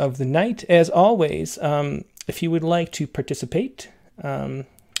portion of the night. As always, if you would like to participate, got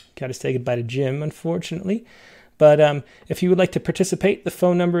to say goodbye to Jim, unfortunately. But if you would like to participate, the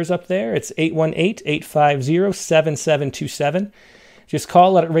phone number is up there. It's 818-850-7727. Just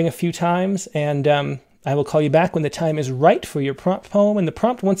call, let it ring a few times, and I will call you back when the time is right for your prompt poem. And the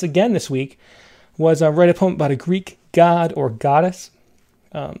prompt, once again this week, was write a poem about a Greek god or goddess.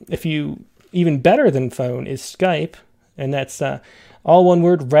 If you, even better than phone, is Skype, and that's all one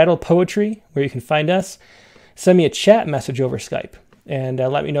word, Rattle Poetry, where you can find us. Send me a chat message over Skype, and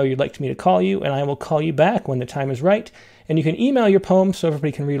let me know you'd like me to call you, and I will call you back when the time is right. And you can email your poem so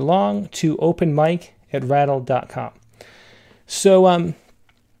everybody can read along to openmic@rattle.com. So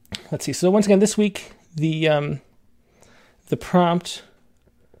let's see. So once again, this week, the prompt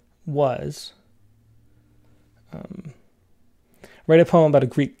was write a poem about a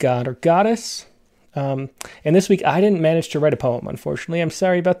Greek god or goddess. And this week I didn't manage to write a poem, unfortunately. I'm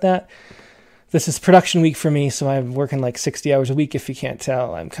sorry about that. This is production week for me, so I'm working like 60 hours a week. If you can't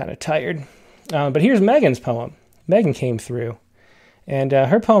tell, I'm kind of tired. But here's Megan's poem. Megan came through. And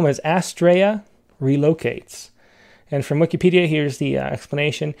her poem is Astrea Relocates. And from Wikipedia, here's the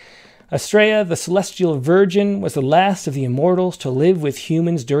explanation. Astrea, the celestial virgin, was the last of the immortals to live with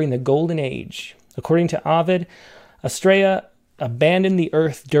humans during the Golden Age. According to Ovid, Astrea abandoned the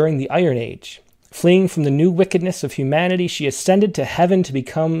earth during the Iron Age. Fleeing from the new wickedness of humanity, she ascended to heaven to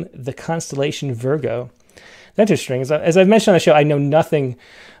become the constellation Virgo. That's interesting. As I've mentioned on the show, I know nothing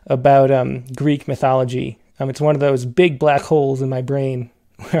about Greek mythology. It's one of those big black holes in my brain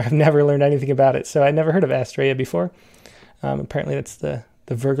where I've never learned anything about it. So I'd never heard of Astrea before. Apparently that's the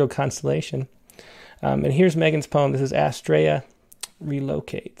Virgo constellation. And here's Megan's poem. This is Astrea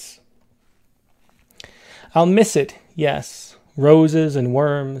Relocates. I'll miss it, yes. Roses and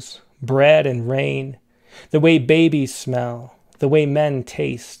worms, bread and rain, the way babies smell, the way men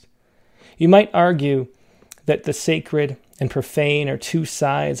taste. You might argue that the sacred and profane are two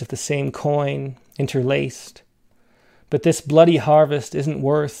sides of the same coin, interlaced. But this bloody harvest isn't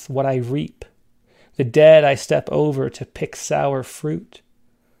worth what I reap. The dead I step over to pick sour fruit.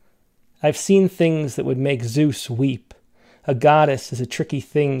 I've seen things that would make Zeus weep. A goddess is a tricky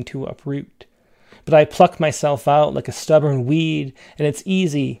thing to uproot. But I pluck myself out like a stubborn weed, and it's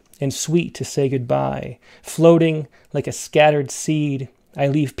easy and sweet to say goodbye. Floating like a scattered seed, I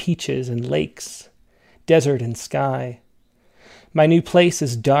leave peaches and lakes, desert and sky. My new place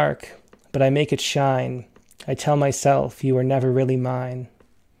is dark, but I make it shine. I tell myself you were never really mine.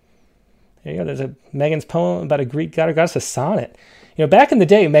 There you go. There's Megan's poem about a Greek god or goddess, a sonnet. Back in the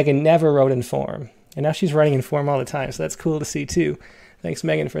day, Megan never wrote in form, and now she's writing in form all the time, so that's cool to see too. Thanks,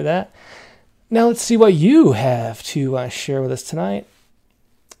 Megan, for that. Now let's see what you have to share with us tonight.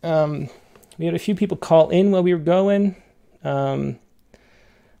 We had a few people call in while we were going. Try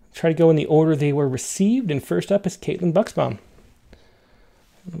to go in the order they were received, and first up is Caitlin Bucksbaum.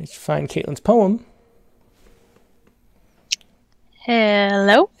 Let me find Caitlin's poem.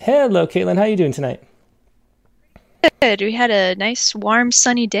 Hello. Hello, Caitlin. How are you doing tonight? Good. We had a nice, warm,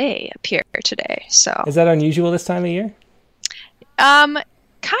 sunny day up here today. So is that unusual this time of year?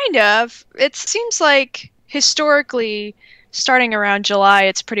 Kind of. It seems like historically, starting around July,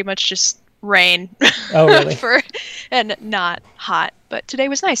 it's pretty much just rain. Oh, really? And not hot. But today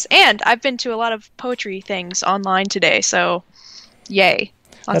was nice. And I've been to a lot of poetry things online today. So, yay.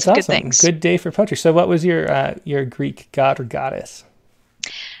 Lots That's of awesome. Good things. Good day for poetry. So what was your Greek god or goddess?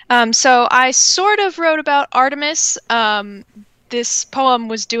 So I sort of wrote about Artemis. This poem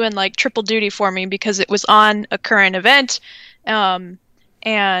was doing like triple duty for me because it was on a current event.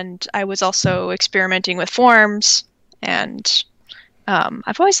 And I was also experimenting with forms. And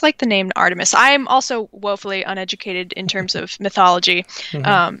I've always liked the name Artemis. I'm also woefully uneducated in terms of mythology.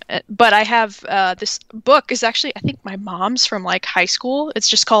 Mm-hmm. But I have this book is actually, I think, my mom's from like high school. It's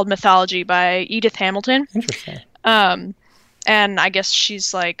just called Mythology by Edith Hamilton. Interesting. And I guess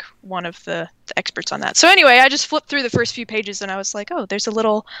she's like one of the experts on that. So anyway, I just flipped through the first few pages and I was like, oh, there's a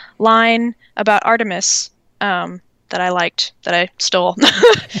little line about Artemis that I liked, that I stole.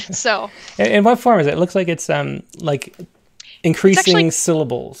 So. And what form is it? It looks like it's like increasing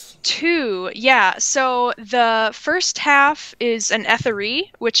syllables. 2, yeah. So the first half is an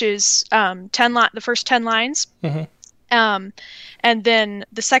ethary, which is the first 10 lines. Mm-hmm. And then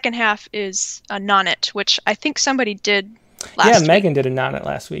the second half is a nonnet, which I think somebody did last week. Megan did a nonnet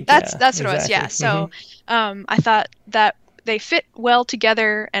last week. That's what it was, yeah. So I thought that they fit well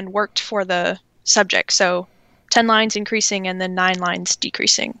together and worked for the subject. So 10 lines increasing and then 9 lines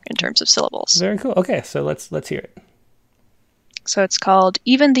decreasing in terms of syllables. Very cool. Okay, so let's hear it. So it's called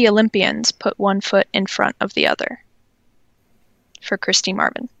Even the Olympians Put One Foot in Front of the Other, for Christy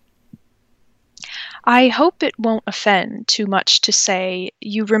Marvin. I hope it won't offend too much to say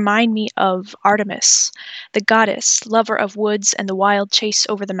you remind me of Artemis, the goddess, lover of woods and the wild chase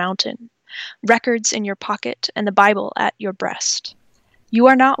over the mountain, records in your pocket and the Bible at your breast. You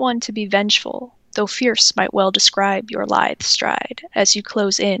are not one to be vengeful, though fierce might well describe your lithe stride as you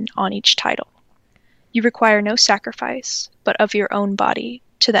close in on each title. You require no sacrifice, but of your own body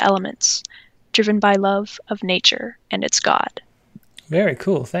to the elements, driven by love of nature and its God. Very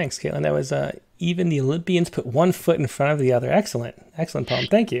cool. Thanks, Caitlin. That was Even the Olympians Put One Foot in Front of the Other. Excellent. Excellent poem.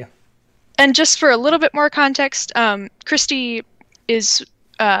 Thank you. And just for a little bit more context, Christy is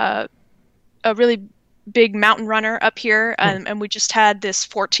a really big mountain runner up here, and we just had this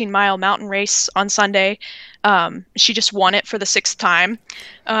 14-mile mountain race on Sunday. She just won it for the 6th time.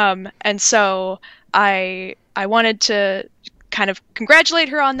 And so I wanted to kind of congratulate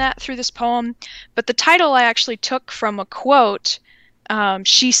her on that through this poem. But the title I actually took from a quote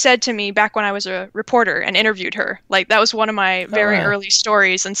She said to me back when I was a reporter and interviewed her, like that was one of my very early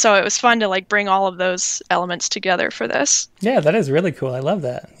stories. And so it was fun to like bring all of those elements together for this. Yeah, that is really cool. I love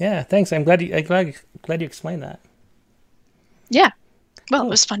that. Yeah, thanks. I'm glad you explained that. Yeah. Well, It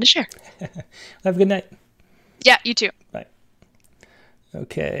was fun to share. Have a good night. Yeah, you too. Bye.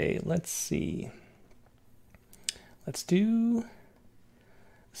 Okay, let's see. Let's do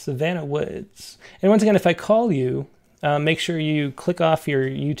Savannah Woods. And once again, if I call you, make sure you click off your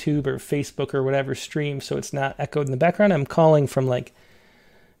YouTube or Facebook or whatever stream so it's not echoed in the background. I'm calling from like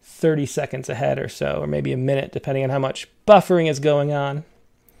 30 seconds ahead or so, or maybe a minute, depending on how much buffering is going on.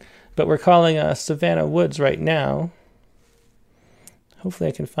 But we're calling Savannah Woods right now. Hopefully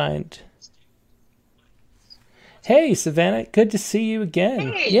I can find... Hey, Savannah, good to see you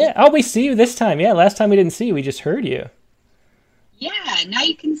again. Hey. Yeah, oh, we see you this time. Yeah, last time we didn't see you, we just heard you. Yeah, now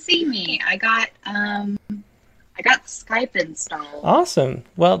you can see me. I got Skype installed. Awesome.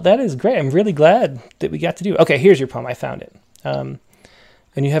 Well, that is great. I'm really glad that we got to do it. Okay, here's your poem. I found it. And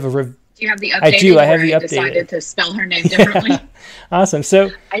you have a... Do you have the updated? I do. I have the updated. Decided to spell her name differently. Awesome. So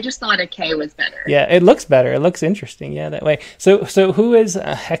I just thought a K was better. Yeah, it looks better. It looks interesting. Yeah, that way. So who is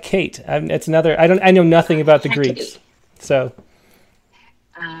Hecate? It's another. I know nothing about the Hecate. Greeks. So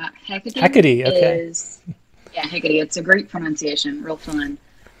Hecate. Hecate. Okay. Hecate. It's a Greek pronunciation. Real fun.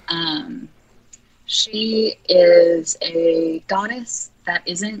 She is a goddess that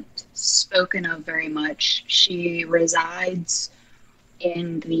isn't spoken of very much. She resides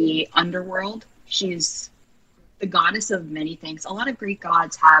in the underworld. She's the goddess of many things. A lot of Greek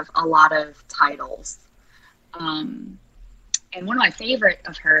gods have a lot of titles. And one of my favorite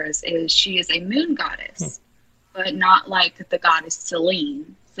of hers is she is a moon goddess, but not like the goddess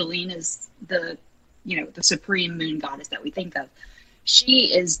Selene. Selene is the supreme moon goddess that we think of.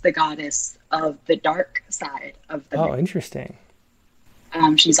 She is the goddess of the dark side of the moon. Oh, interesting.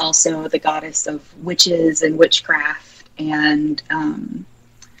 She's also the goddess of witches and witchcraft, and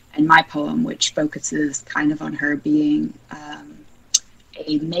my poem, which focuses kind of on her being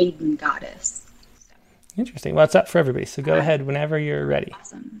a maiden goddess. So. Interesting. Well, it's up for everybody, so go ahead whenever you're ready.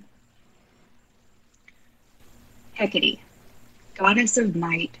 Awesome. Hecate, goddess of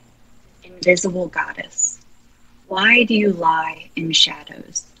night, invisible goddess, why do you lie in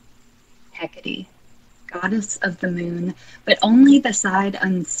shadows? Hecate, goddess of the moon, but only the side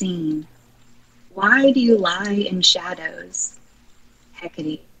unseen. Why do you lie in shadows?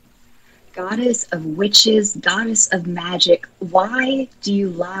 Hecate, goddess of witches, goddess of magic, why do you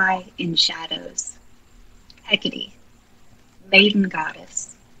lie in shadows? Hecate, maiden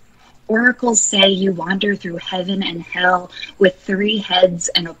goddess, oracles say you wander through heaven and hell with 3 heads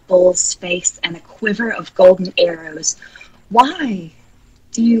and a bull's face and a quiver of golden arrows. Why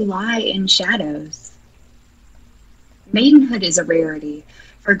do you lie in shadows? Maidenhood is a rarity,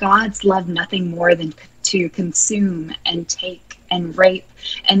 for gods love nothing more than to consume and take and rape,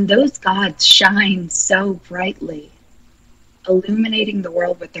 and those gods shine so brightly, illuminating the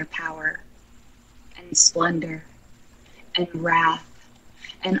world with their power and splendor and wrath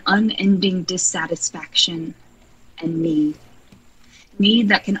and unending dissatisfaction and need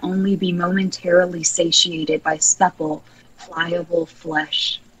that can only be momentarily satiated by supple, pliable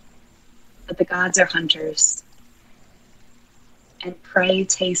flesh. But the gods are hunters, and prey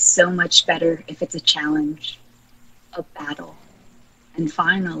tastes so much better if it's a challenge, a battle, and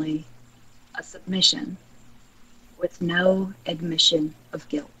finally, a submission with no admission of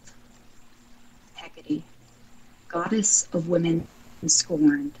guilt. Hecate, goddess of women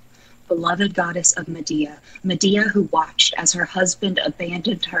scorned, beloved goddess of Medea, Medea who watched as her husband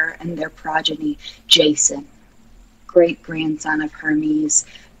abandoned her and their progeny, Jason, great-grandson of Hermes,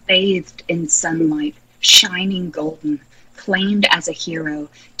 bathed in sunlight, shining golden, claimed as a hero.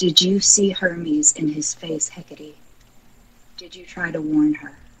 Did you see Hermes in his face, Hecate? Did you try to warn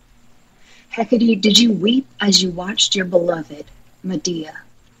her? Hecate, did you weep as you watched your beloved, Medea,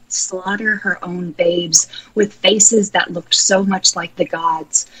 slaughter her own babes with faces that looked so much like the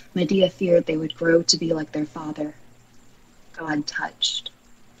gods? Medea feared they would grow to be like their father. God touched,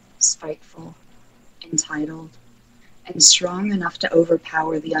 spiteful, entitled, and strong enough to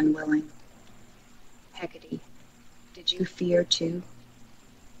overpower the unwilling. Hecate, did you fear too?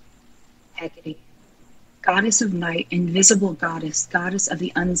 Hecate, goddess of night, invisible goddess, goddess of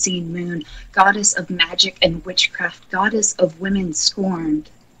the unseen moon, goddess of magic and witchcraft, goddess of women scorned.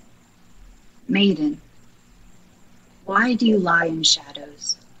 Maiden, why do you lie in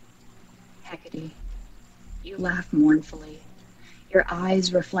shadows? Hecate, you laugh mournfully, your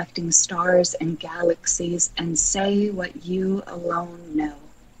eyes reflecting stars and galaxies, and say what you alone know.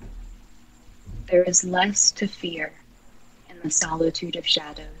 There is less to fear in in the solitude of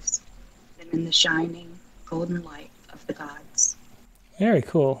shadows than in the shining golden light of the gods. Very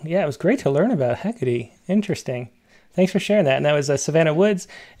cool. Yeah, it was great to learn about Hecate. Interesting. Thanks for sharing that. And that was Savannah Woods.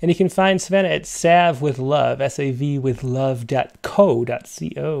 And you can find Savannah at savwithlove,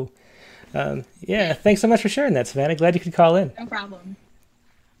 savwithlove.co.co. Yeah, thanks so much for sharing that, Savannah. Glad you could call in. No problem.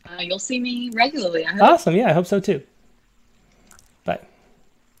 You'll see me regularly, I hope. Awesome. Yeah, I hope so too. Bye.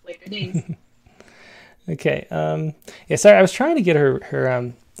 Later days. Okay. Yeah, sorry, I was trying to get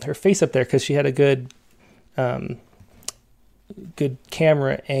her face up there because she had a good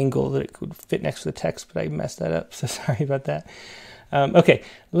camera angle that it could fit next to the text, but I messed that up, so sorry about that. Okay,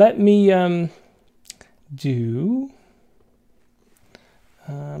 let me do...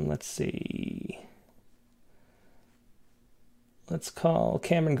 let's see. Let's call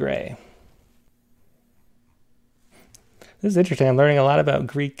Cameron Gray. This is interesting. I'm learning a lot about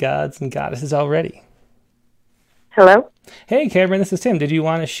Greek gods and goddesses already. Hello? Hey, Cameron, this is Tim. Did you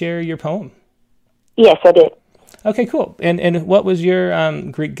want to share your poem? Yes, I did. Okay, cool. And what was your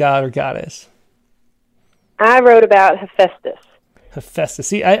Greek god or goddess? I wrote about Hephaestus. Hephaestus.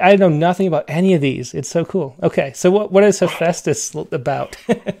 See, I know nothing about any of these. It's so cool. Okay, so what is Hephaestus about?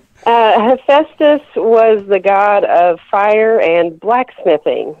 Hephaestus was the god of fire and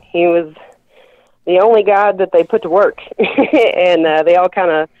blacksmithing. He was the only god that they put to work, and they all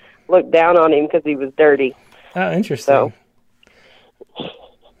kind of looked down on him because he was dirty. Oh, interesting. So,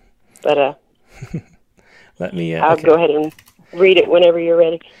 but let me. I'll go ahead and read it whenever you're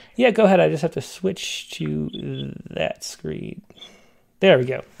ready. Yeah, go ahead. I just have to switch to that screen. There we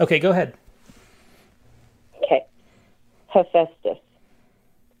go. Okay, go ahead. Okay. Hephaestus.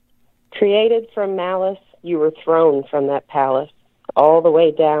 Created from malice, you were thrown from that palace, all the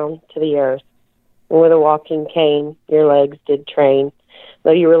way down to the earth. And with a walking cane, your legs did train,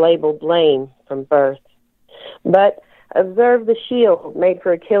 though you were labeled lame from birth. But observe the shield made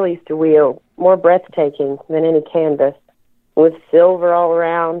for Achilles to wield, more breathtaking than any canvas. With silver all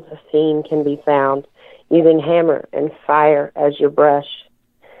around, a scene can be found, using hammer and fire as your brush.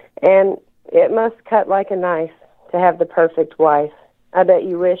 And it must cut like a knife to have the perfect wife. I bet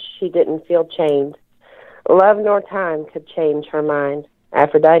you wish she didn't feel chained. Love nor time could change her mind.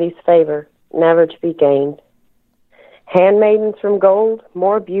 Aphrodite's favor, never to be gained. Handmaidens from gold,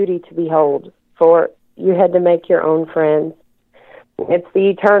 more beauty to behold, for you had to make your own friends. It's the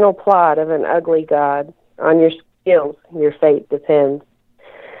eternal plot of an ugly god. On your skills, your fate depends.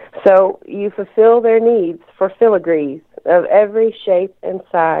 So you fulfill their needs for filigrees of every shape and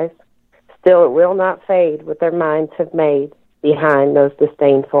size. Still it will not fade what their minds have made behind those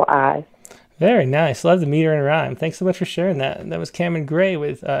disdainful eyes. Very nice. Love the meter and rhyme. Thanks so much for sharing that. That was Cameron Gray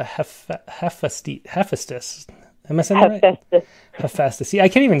with Hephaestus. Am I saying that right? Hephaestus. See, I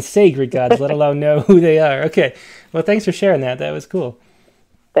can't even say Greek gods, let alone know who they are. Okay. Well, thanks for sharing that. That was cool.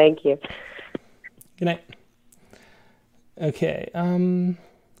 Thank you. Good night. Okay.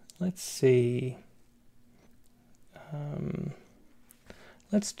 Let's see. We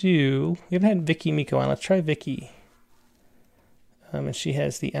haven't had Vicky Miko on. Let's try Vicky. And she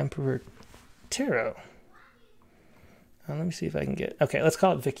has the Emperor Tarot. Let me see if I can get... Okay, let's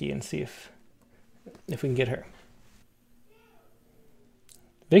call it Vicky and see if we can get her.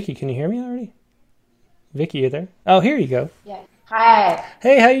 Vicky, can you hear me already? Vicky, you there? Oh, here you go. Yeah. Hi.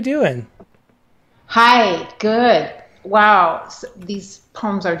 Hey, how you doing? Hi. Good. Wow. These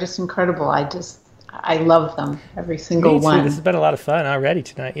poems are just incredible. I love them. Every single one. This has been a lot of fun already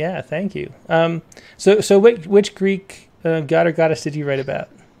tonight. Yeah, thank you. So which Greek god or goddess did you write about?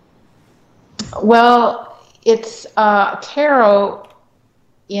 Well, it's tarot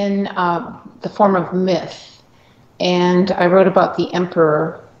in the form of myth. And I wrote about the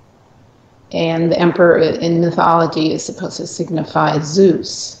emperor. And the emperor in mythology is supposed to signify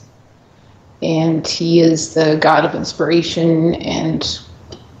Zeus. And he is the god of inspiration and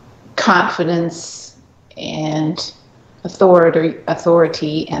confidence and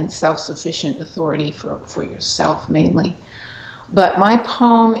authority and self-sufficient authority for yourself mainly. But my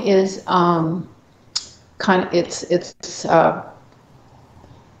poem is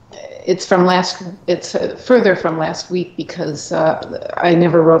it's further from last week because I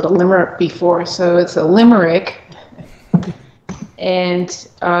never wrote a limerick before, so it's a limerick. And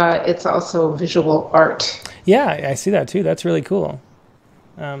it's also visual art. Yeah, I see that too. That's really cool.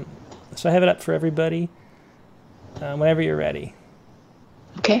 So I have it up for everybody whenever you're ready.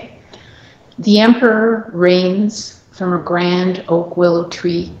 Okay. The emperor reigns from a grand oak willow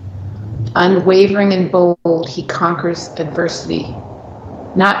tree. Unwavering and bold, he conquers adversity.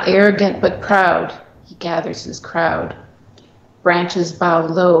 Not arrogant but proud, he gathers his crowd. Branches bow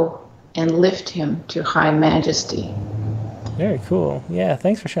low and lift him to high majesty. Very cool. Yeah,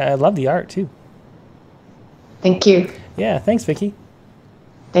 thanks for sharing. I love the art, too. Thank you. Yeah, thanks, Vicky.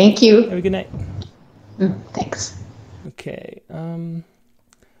 Thank you. Have a good night. Thanks. Okay,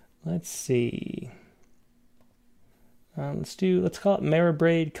 let's see. Let's call it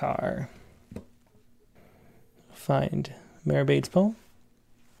Maribraid Car. Find Maribraid's poem.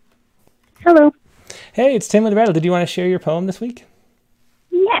 Hello. Hey, it's Tim with Rattle. Did you want to share your poem this week?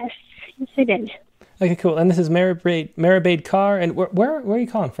 Yes, I did. Okay, cool. And this is Maribraid Car. And where are you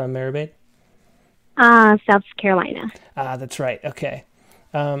calling from, Maribraid? South Carolina. Ah, that's right. Okay.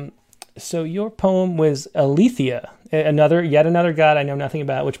 So your poem was Aletheia, yet another god I know nothing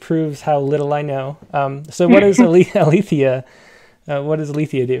about, which proves how little I know. So what is Aletheia? What does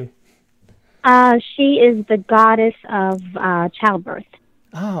Aletheia do? She is the goddess of childbirth.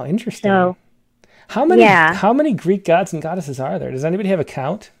 Oh, interesting. So, how many Greek gods and goddesses are there? Does anybody have a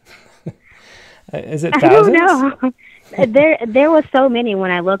count? Is it thousands? I don't know. There was so many when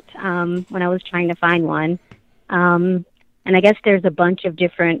I looked, when I was trying to find one. And I guess there's a bunch of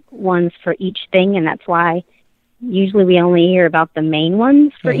different ones for each thing, and that's why usually we only hear about the main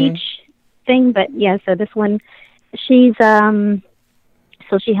ones for each thing. But yeah, so this one, she's so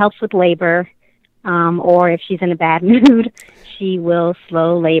she helps with labor, or if she's in a bad mood, she will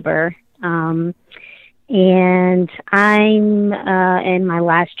slow labor. And I'm in my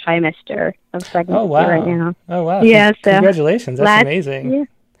last trimester of pregnancy right now. Oh wow! Yeah, so congratulations, that's amazing. Yeah.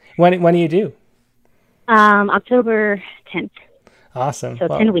 When do you do? October 10th. Awesome. So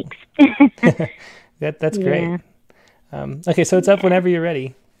 10 weeks. That's great. Yeah. Okay, so it's up whenever you're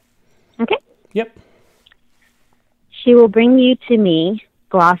ready. Okay. Yep. She will bring you to me,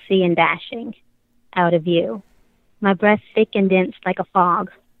 glossy and dashing, out of view. My breath thick and dense like a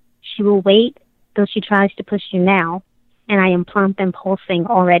fog. She will wait, though she tries to push you now, and I am plump and pulsing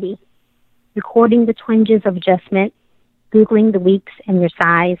already. Recording the twinges of adjustment, Googling the weeks and your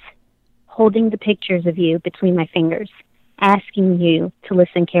size, holding the pictures of you between my fingers, asking you to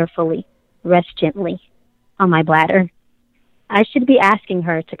listen carefully, rest gently on my bladder. I should be asking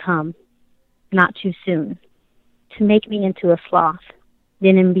her to come, not too soon, to make me into a sloth,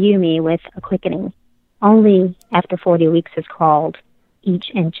 then imbue me with a quickening, only after 40 weeks has crawled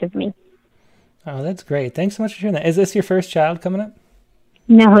each inch of me. Oh, that's great. Thanks so much for sharing that. Is this your first child coming up?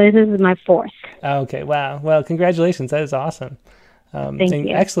 No, this is my fourth. Oh, okay, wow. Well, congratulations. That is awesome. Thank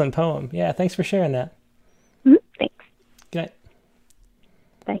you. Excellent poem. Yeah, thanks for sharing that. Thanks. Good night.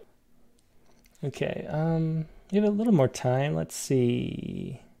 Bye. Okay, we have a little more time. Let's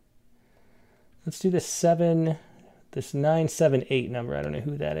see. Let's do this 978 number. I don't know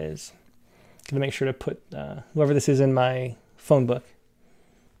who that is. Gonna make sure to put whoever this is in my phone book.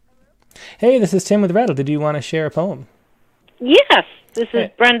 Hey, this is Tim with Rattle. Did you want to share a poem? Yes, this is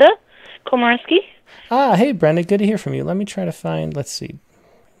Brenda Komarski. Ah, hey, Brenda. Good to hear from you. Let me try to find, let's see.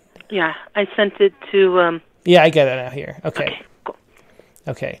 Yeah, I sent it to... Yeah, I get it out here. Okay, cool.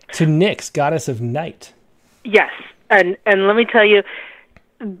 Okay, to Nyx, goddess of night. Yes, and let me tell you,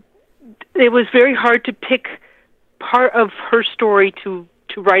 it was very hard to pick part of her story to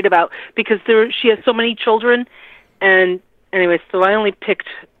write about because she has so many children, and anyway, so I only picked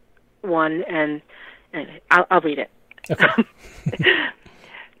one, and I'll read it. Okay.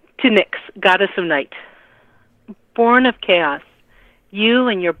 To Nyx, goddess of night. Born of chaos, you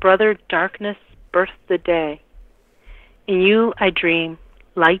and your brother darkness birthed the day. In you I dream,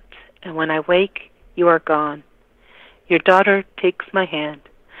 light, and when I wake, you are gone. Your daughter takes my hand,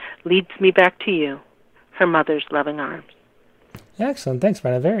 leads me back to you, her mother's loving arms. Excellent. Thanks,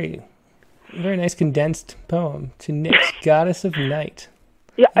 Brenda. Very, very nice condensed poem. To Nyx, goddess of night.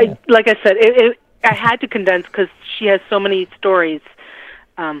 Yeah. Like I said, I had to condense because she has so many stories.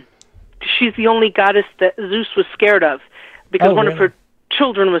 She's the only goddess that Zeus was scared of because one of her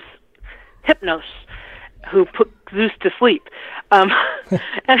children was Hypnos, who put Zeus to sleep.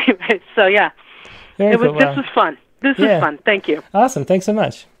 Anyway, so yeah. This was fun. This was fun. Thank you. Awesome. Thanks so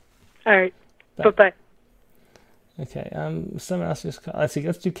much. All right. Bye-bye. Okay. Someone else just called. Let's see.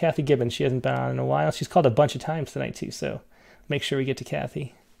 Let's do Kathy Gibbons. She hasn't been on in a while. She's called a bunch of times tonight too, so make sure we get to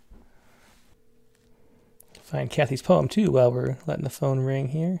Kathy. Find Kathy's poem too while we're letting the phone ring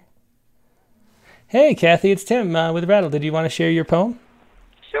here. Hey, Kathy, it's Tim with Rattle. Did you want to share your poem?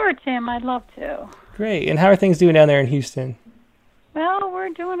 Sure, Tim. I'd love to. Great. And how are things doing down there in Houston? Well, we're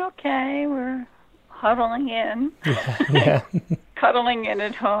doing okay. We're huddling in. Yeah. Cuddling in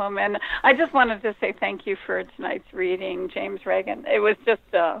at home. And I just wanted to say thank you for tonight's reading, James Reagan. It was just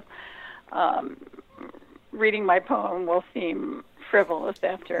reading my poem will seem frivolous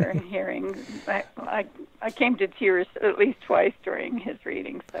after hearing. I came to tears at least twice during his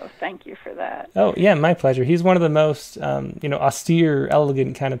reading, so thank you for that. Oh, yeah, my pleasure. He's one of the most, austere,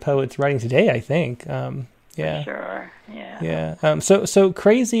 elegant kind of poets writing today, I think. Yeah. Sure, yeah. Yeah. So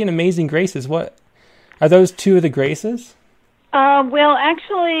Crazy and Amazing Graces, what are those two of the graces? Well,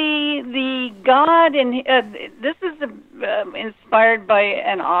 actually, the God in this is inspired by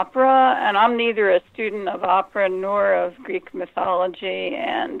an opera, and I'm neither a student of opera nor of Greek mythology.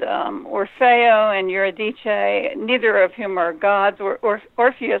 And Orfeo and Eurydice, neither of whom are gods.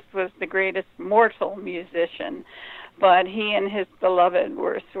 Orpheus was the greatest mortal musician, but he and his beloved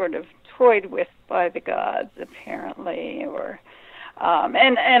were sort of toyed with by the gods, apparently, or.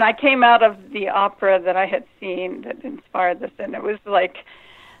 And I came out of the opera that I had seen that inspired this, and it was like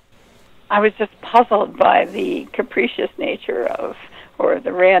I was just puzzled by the capricious nature of, or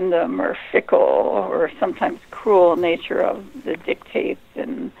the random or fickle or sometimes cruel nature of the dictates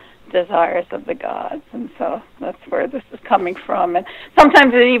and desires of the gods. And so that's where this is coming from. And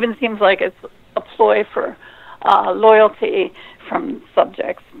sometimes it even seems like it's a ploy for loyalty from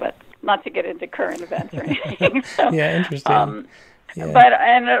subjects, but not to get into current events or anything. So, yeah, interesting. Yeah. But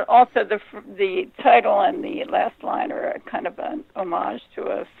and also the title and the last line are a kind of an homage to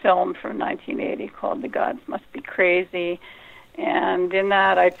a film from 1980 called The Gods Must Be Crazy, and in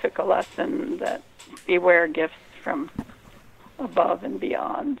that I took a lesson that beware gifts from above and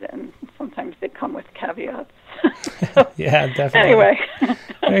beyond, and sometimes they come with caveats. Yeah, definitely. Anyway.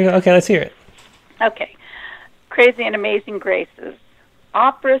 Okay, let's hear it. Okay. Crazy and Amazing Graces.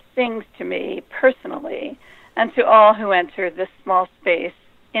 Opera sings to me personally, and to all who enter this small space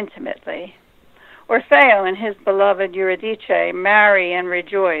intimately. Orfeo and his beloved Eurydice marry and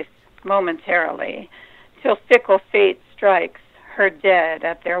rejoice momentarily, till fickle fate strikes her dead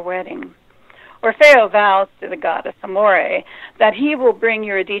at their wedding. Orfeo vows to the goddess Amore that he will bring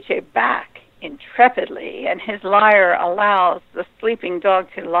Eurydice back intrepidly, and his lyre allows the sleeping dog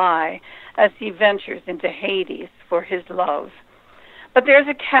to lie as he ventures into Hades for his love. But there's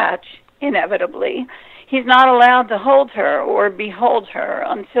a catch, inevitably. He's not allowed to hold her or behold her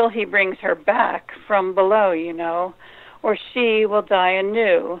until he brings her back from below, or she will die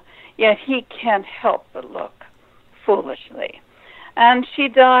anew, yet he can't help but look foolishly. And she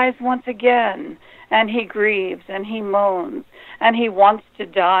dies once again, and he grieves and he moans, and he wants to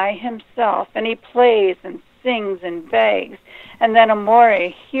die himself, and he plays and sings and begs, and then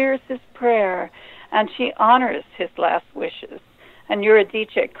Amore hears his prayer, and she honors his last wishes, and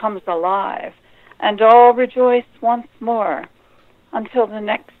Eurydice comes alive, and all rejoice once more until the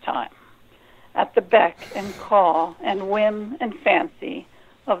next time, at the beck and call and whim and fancy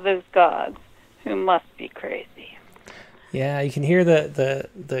of those gods who must be crazy. Yeah, you can hear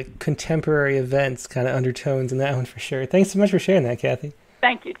the contemporary events kind of undertones in that one for sure. Thanks so much for sharing that, Kathy.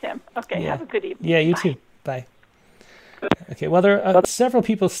 Thank you, Tim. Okay, Have a good evening. Yeah, you too. Bye. Okay, well, there are several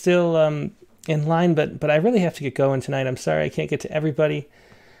people still in line, but I really have to get going tonight. I'm sorry I can't get to everybody.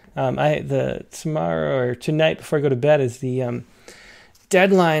 Tomorrow or tonight before I go to bed is the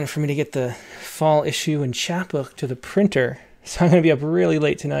deadline for me to get the fall issue and chapbook to the printer. So I'm going to be up really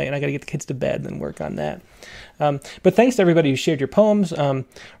late tonight, and I got to get the kids to bed and then work on that. But thanks to everybody who shared your poems.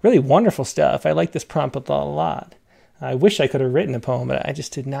 Really wonderful stuff. I like this prompt a lot. I wish I could have written a poem, but I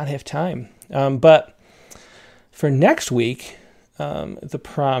just did not have time. But for next week, the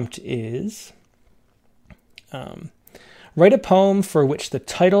prompt is... write a poem for which the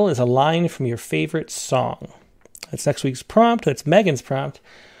title is a line from your favorite song. That's next week's prompt. That's Megan's prompt.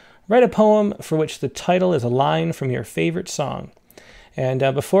 Write a poem for which the title is a line from your favorite song. And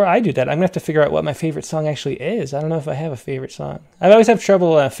before I do that, I'm going to have to figure out what my favorite song actually is. I don't know if I have a favorite song. I always have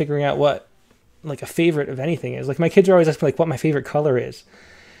trouble figuring out what like a favorite of anything is. Like my kids are always asking like what my favorite color is.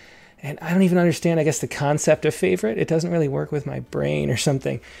 And I don't even understand, I guess, the concept of favorite. It doesn't really work with my brain or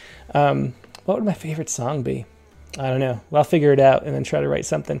something. What would my favorite song be? I don't know. Well, I'll figure it out and then try to write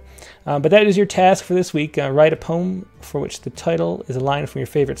something. But that is your task for this week. Write a poem for which the title is a line from your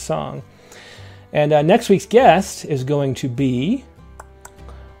favorite song. And next week's guest is going to be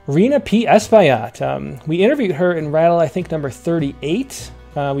Rena P. Espaillat. We interviewed her in Rattle, I think, number 38.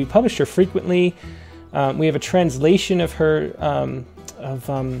 We published her frequently. We have a translation of her,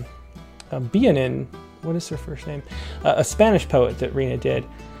 Bianin. What is her first name? A Spanish poet that Rena did.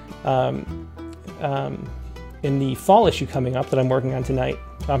 In the fall issue coming up that I'm working on tonight.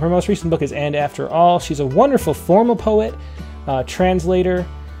 Her most recent book is And After All. She's a wonderful formal poet, translator,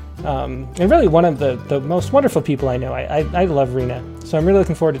 and really one of the most wonderful people I know. I love Rena. So I'm really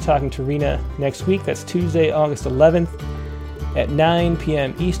looking forward to talking to Rena next week. That's Tuesday, August 11th at 9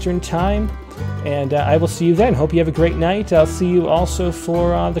 p.m. Eastern Time. And I will see you then. Hope you have a great night. I'll see you also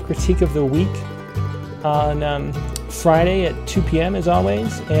for the critique of the week on Friday at 2 p.m. as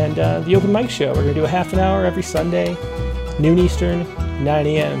always, and the open mic show. We're going to do a half an hour every Sunday, noon Eastern, 9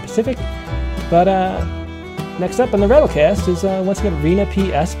 a.m. Pacific. But next up on the Rattlecast is once again Rena P.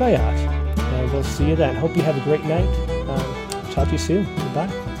 Espaillat. We'll see you then. Hope you have a great night. Talk to you soon.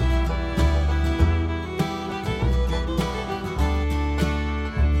 Goodbye.